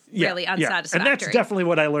idea really unsatisfactory. And that's definitely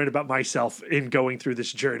what I learned about myself in going through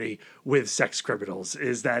this journey with Sex Criminals,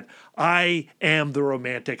 is that I am the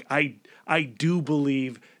romantic. I do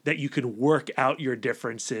believe that you can work out your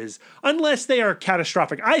differences unless they are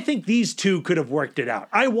catastrophic. I think these two could have worked it out.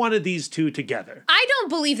 I wanted these two together. I don't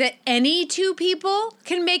believe that any two people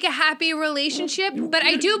can make a happy relationship, but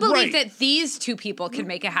I do believe that these two people can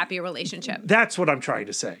make a happy relationship. That's what I'm trying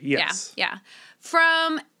to say. Yes. Yeah.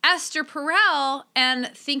 From Esther Perel, and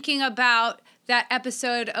thinking about that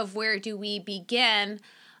episode of Where Do We Begin,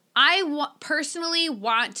 I personally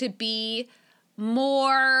want to be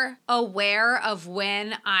more aware of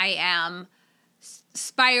when I am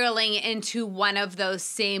spiraling into one of those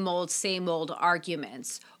same old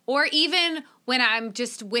arguments, or even when I'm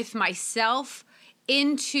just with myself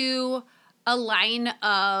into a line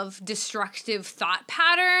of destructive thought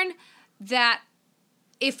pattern that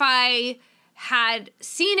if I had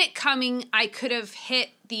seen it coming, I could have hit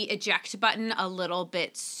the eject button a little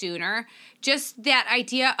bit sooner. Just that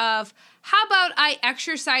idea of, how about I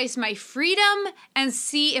exercise my freedom and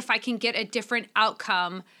see if I can get a different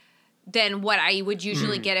outcome than what I would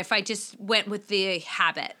usually get if I just went with the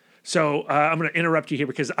habit. So I'm going to interrupt you here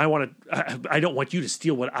because I don't want you to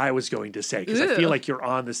steal what I was going to say, because I feel like you're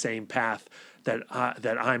on the same path that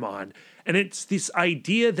I'm on. And it's this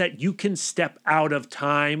idea that you can step out of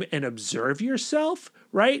time and observe yourself,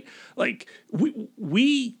 right? Like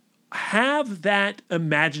we have that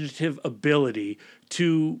imaginative ability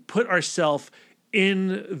to put ourselves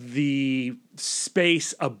in the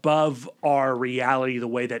space above our reality the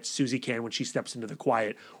way that Susie can when she steps into the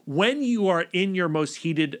quiet. When you are in your most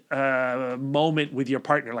heated moment with your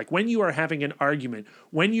partner, like when you are having an argument,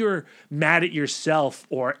 when you're mad at yourself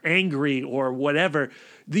or angry or whatever,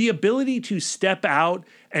 the ability to step out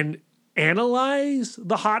and analyze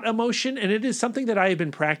the hot emotion, and it is something that I have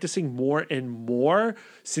been practicing more and more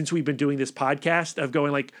since we've been doing this podcast, of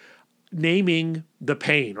going like, naming the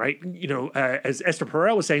pain, right? You know, as Esther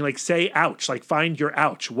Perel was saying, like, say ouch, like find your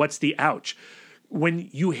ouch. What's the ouch? When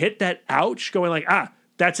you hit that ouch, going like,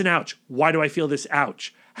 that's an ouch. Why do I feel this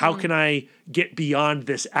ouch? How can I get beyond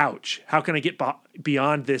this ouch? How can I get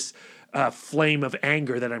beyond this flame of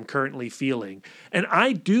anger that I'm currently feeling? And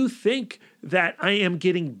I do think that I am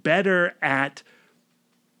getting better at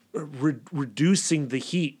reducing the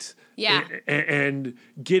heat. Yeah. And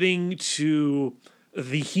getting to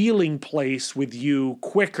the healing place with you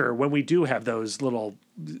quicker when we do have those little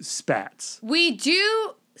spats. We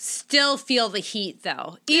do still feel the heat,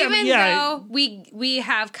 though. Even though we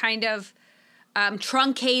have kind of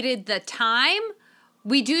truncated the time,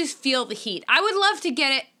 we do feel the heat. I would love to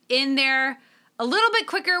get it in there a little bit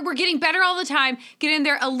quicker. We're getting better all the time. Get in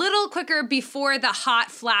there a little quicker before the hot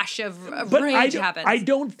flash of rage happens. I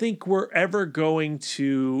don't think we're ever going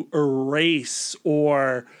to erase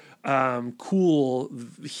or cool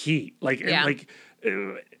heat.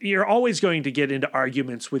 You're always going to get into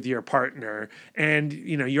arguments with your partner, and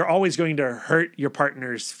you're always going to hurt your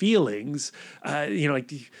partner's feelings.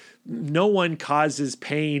 No one causes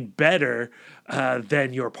pain better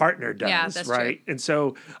than your partner does. Yeah, that's right. True. And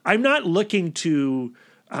so I'm not looking to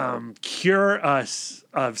cure us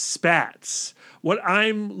of spats. What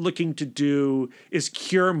I'm looking to do is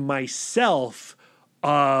cure myself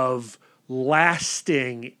of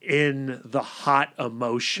lasting in the hot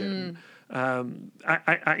emotion. Yes,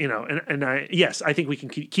 I think we can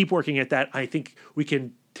keep working at that. I think we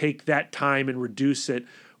can take that time and reduce it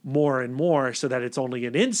more and more so that it's only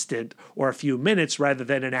an instant or a few minutes rather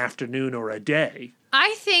than an afternoon or a day.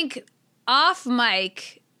 I think off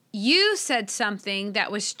mic, you said something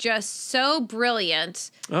that was just so brilliant.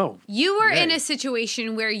 Oh. You were yay. in a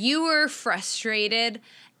situation where you were frustrated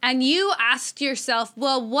and you asked yourself,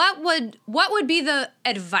 well, what would be the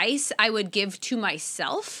advice I would give to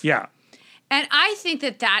myself? Yeah. And I think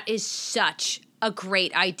that is such a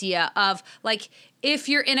great idea of, like, if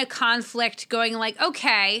you're in a conflict going like,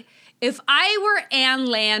 okay, if I were Ann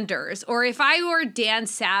Landers or if I were Dan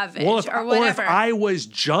Savage or whatever. Or if I was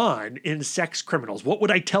John in Sex Criminals, what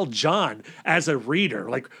would I tell John as a reader?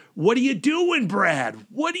 Like, what are you doing, Brad?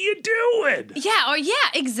 What are you doing? Yeah,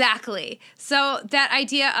 exactly. So that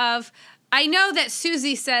idea of, I know that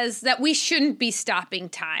Susie says that we shouldn't be stopping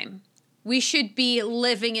time. We should be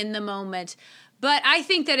living in the moment. But I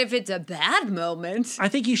think that if it's a bad moment... I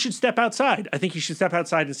think you should step outside. I think you should step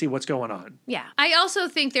outside and see what's going on. Yeah. I also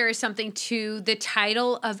think there is something to the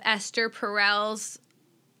title of Esther Perel's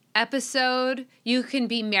episode. You can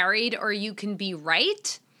be married or you can be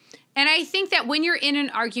right. And I think that when you're in an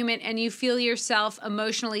argument and you feel yourself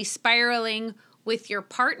emotionally spiraling with your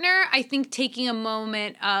partner, I think taking a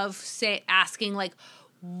moment of, asking, like,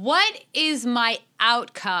 what is my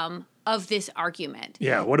outcome of this argument?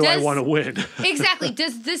 Yeah, what do I want to win? Exactly.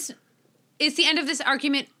 Is the end of this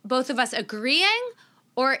argument both of us agreeing,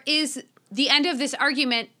 or is the end of this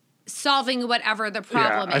argument solving whatever the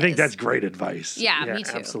problem is? I think that's great advice. Yeah, me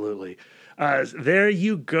too. Absolutely. There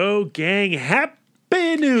you go, gang.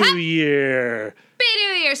 Happy New Year. Happy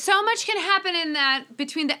New Year. So much can happen in that,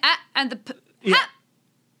 between the and the Yeah. Happy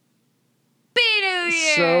New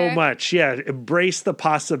Year. So much. Yeah. Embrace the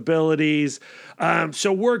possibilities.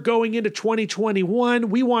 So we're going into 2021.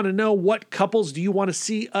 We want to know, what couples do you want to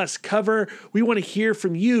see us cover? We want to hear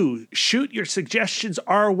from you. Shoot your suggestions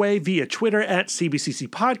our way via Twitter at CBCC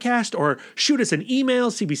Podcast, or shoot us an email,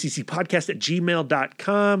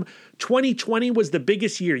 cbccpodcast@gmail.com. 2020 was the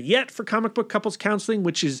biggest year yet for comic book couples counseling,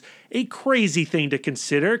 which is a crazy thing to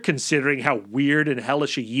consider, considering how weird and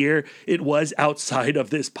hellish a year it was outside of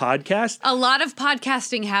this podcast. A lot of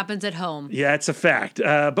podcasting happens at home. Yeah, it's a fact.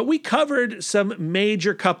 But we covered some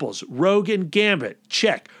major couples. Rogue and Gambit,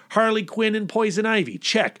 check. Harley Quinn and Poison Ivy,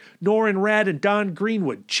 check. Norrin Rad and Don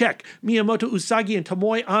Greenwood, check. Miyamoto Usagi and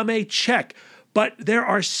Tomoe Ame, check. But there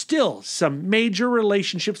are still some major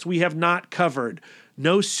relationships we have not covered.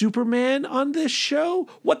 No Superman on this show?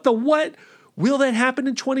 What the what? Will that happen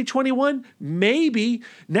in 2021? Maybe.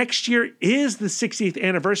 Next year is the 60th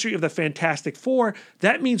anniversary of the Fantastic Four.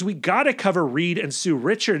 That means we gotta cover Reed and Sue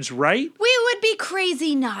Richards, right? We would be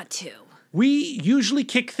crazy not to. We usually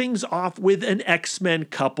kick things off with an X-Men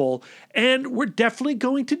couple, and we're definitely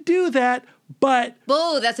going to do that, but...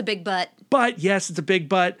 Oh, that's a big but. But, yes, it's a big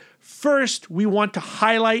but. First, we want to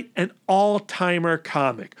highlight an all-timer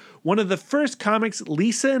comic. One of the first comics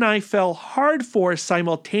Lisa and I fell hard for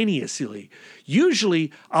simultaneously.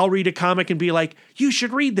 Usually, I'll read a comic and be like, you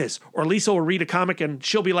should read this. Or Lisa will read a comic and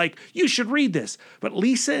she'll be like, you should read this. But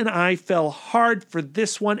Lisa and I fell hard for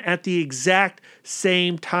this one at the exact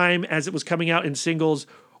same time as it was coming out in singles.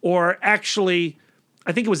 Or actually,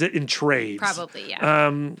 I think it was in trades. Probably,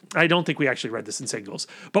 yeah. I don't think we actually read this in singles.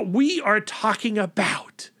 But we are talking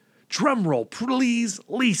about, drumroll please,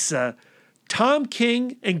 Lisa, Tom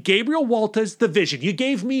King and Gabriel Walta's The Vision. You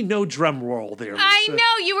gave me no drum roll there, Lisa. I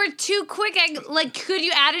know, you were too quick. Could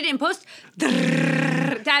you add it in post?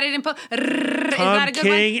 Add it in post. Tom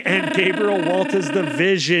King and Gabriel Walta's The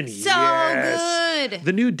Vision. So good.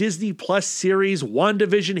 The new Disney Plus series,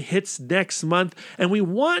 WandaVision, hits next month, and we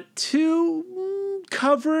want to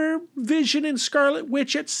cover Vision and Scarlet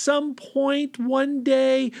Witch at some point one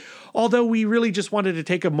day, although we really just wanted to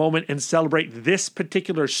take a moment and celebrate this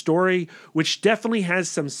particular story, which definitely has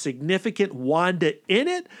some significant Wanda in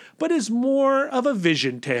it, but is more of a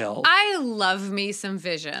Vision tale. I love me some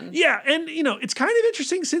Vision. Yeah, and it's kind of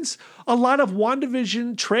interesting since a lot of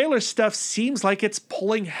WandaVision trailer stuff seems like it's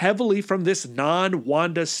pulling heavily from this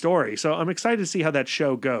non-Wanda story. So I'm excited to see how that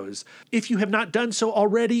show goes. If you have not done so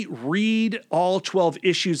already, read all 12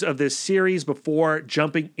 issues of this series before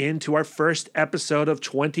jumping into our first episode of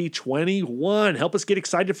 2021. Help us get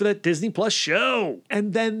excited for that Disney Plus show.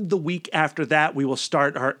 And then the week after that, we will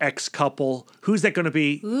start our X-couple. Who's that going to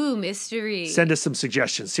be? Ooh, mystery. Send us some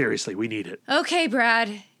suggestions. Seriously, we need it. Okay,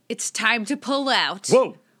 Brad, it's time to pull out.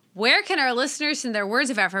 Whoa. Where can our listeners send their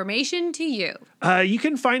words of affirmation to you? You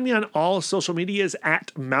can find me on all social medias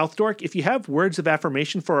at MouthDork. If you have words of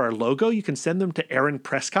affirmation for our logo, you can send them to Aaron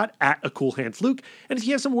Prescott at @ACoolHandFluke. And if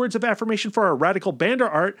you have some words of affirmation for our Radical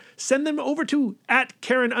Bander art, send them over to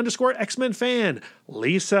 @Karen_XMenFan.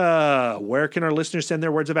 Lisa, where can our listeners send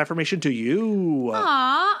their words of affirmation to you?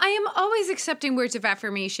 Aw, I am always accepting words of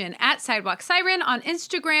affirmation at Sidewalk Siren on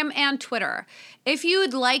Instagram and Twitter. If you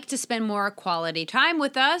would like to spend more quality time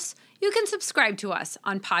with us, you can subscribe to us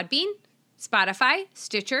on Podbean, Spotify,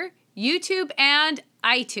 Stitcher, YouTube, and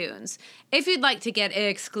iTunes. If you'd like to get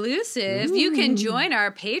exclusive, you can join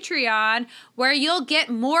our Patreon, where you'll get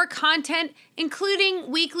more content, including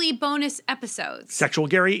weekly bonus episodes. Sexual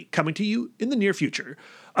Gary coming to you in the near future.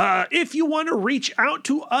 If you want to reach out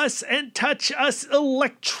to us and touch us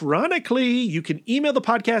electronically, you can email the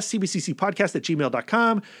podcast,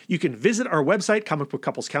 cbccpodcast@gmail.com. You can visit our website,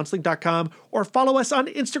 comicbookcouplescounseling.com, or follow us on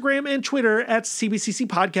Instagram and Twitter at CBCC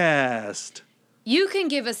Podcast. You can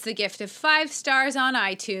give us the gift of 5 stars on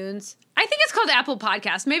iTunes. I think it's called Apple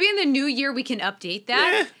Podcast. Maybe in the new year we can update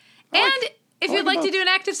that. And if you'd like to do an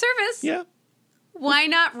active service, Yeah. why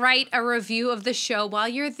not write a review of the show while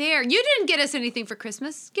you're there? You didn't get us anything for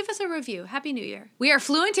Christmas. Give us a review. Happy New Year. We are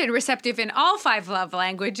fluent and receptive in all 5 love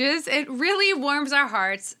languages. It really warms our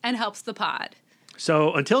hearts and helps the pod.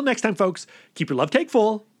 So until next time, folks, keep your love tank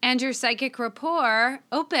full. And your psychic rapport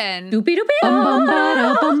open.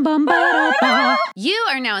 Doopy-doopy-da. You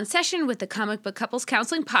are now in session with the Comic Book Couples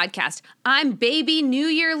Counseling Podcast. I'm Baby New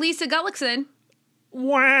Year Lisa Gullickson.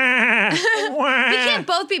 Wah, We wah. can't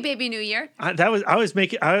both be Baby New Year. I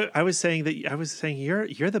was saying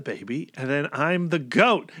you're the baby, and then I'm the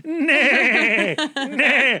goat. Nah,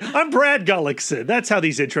 I'm Brad Gullickson. That's how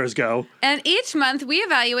these intros go. And each month we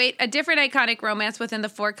evaluate a different iconic romance within the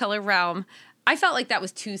 4-color realm. I felt like that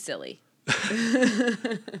was too silly. I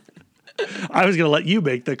was going to let you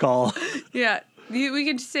make the call. Yeah, we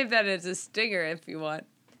can save that as a stinger if you want.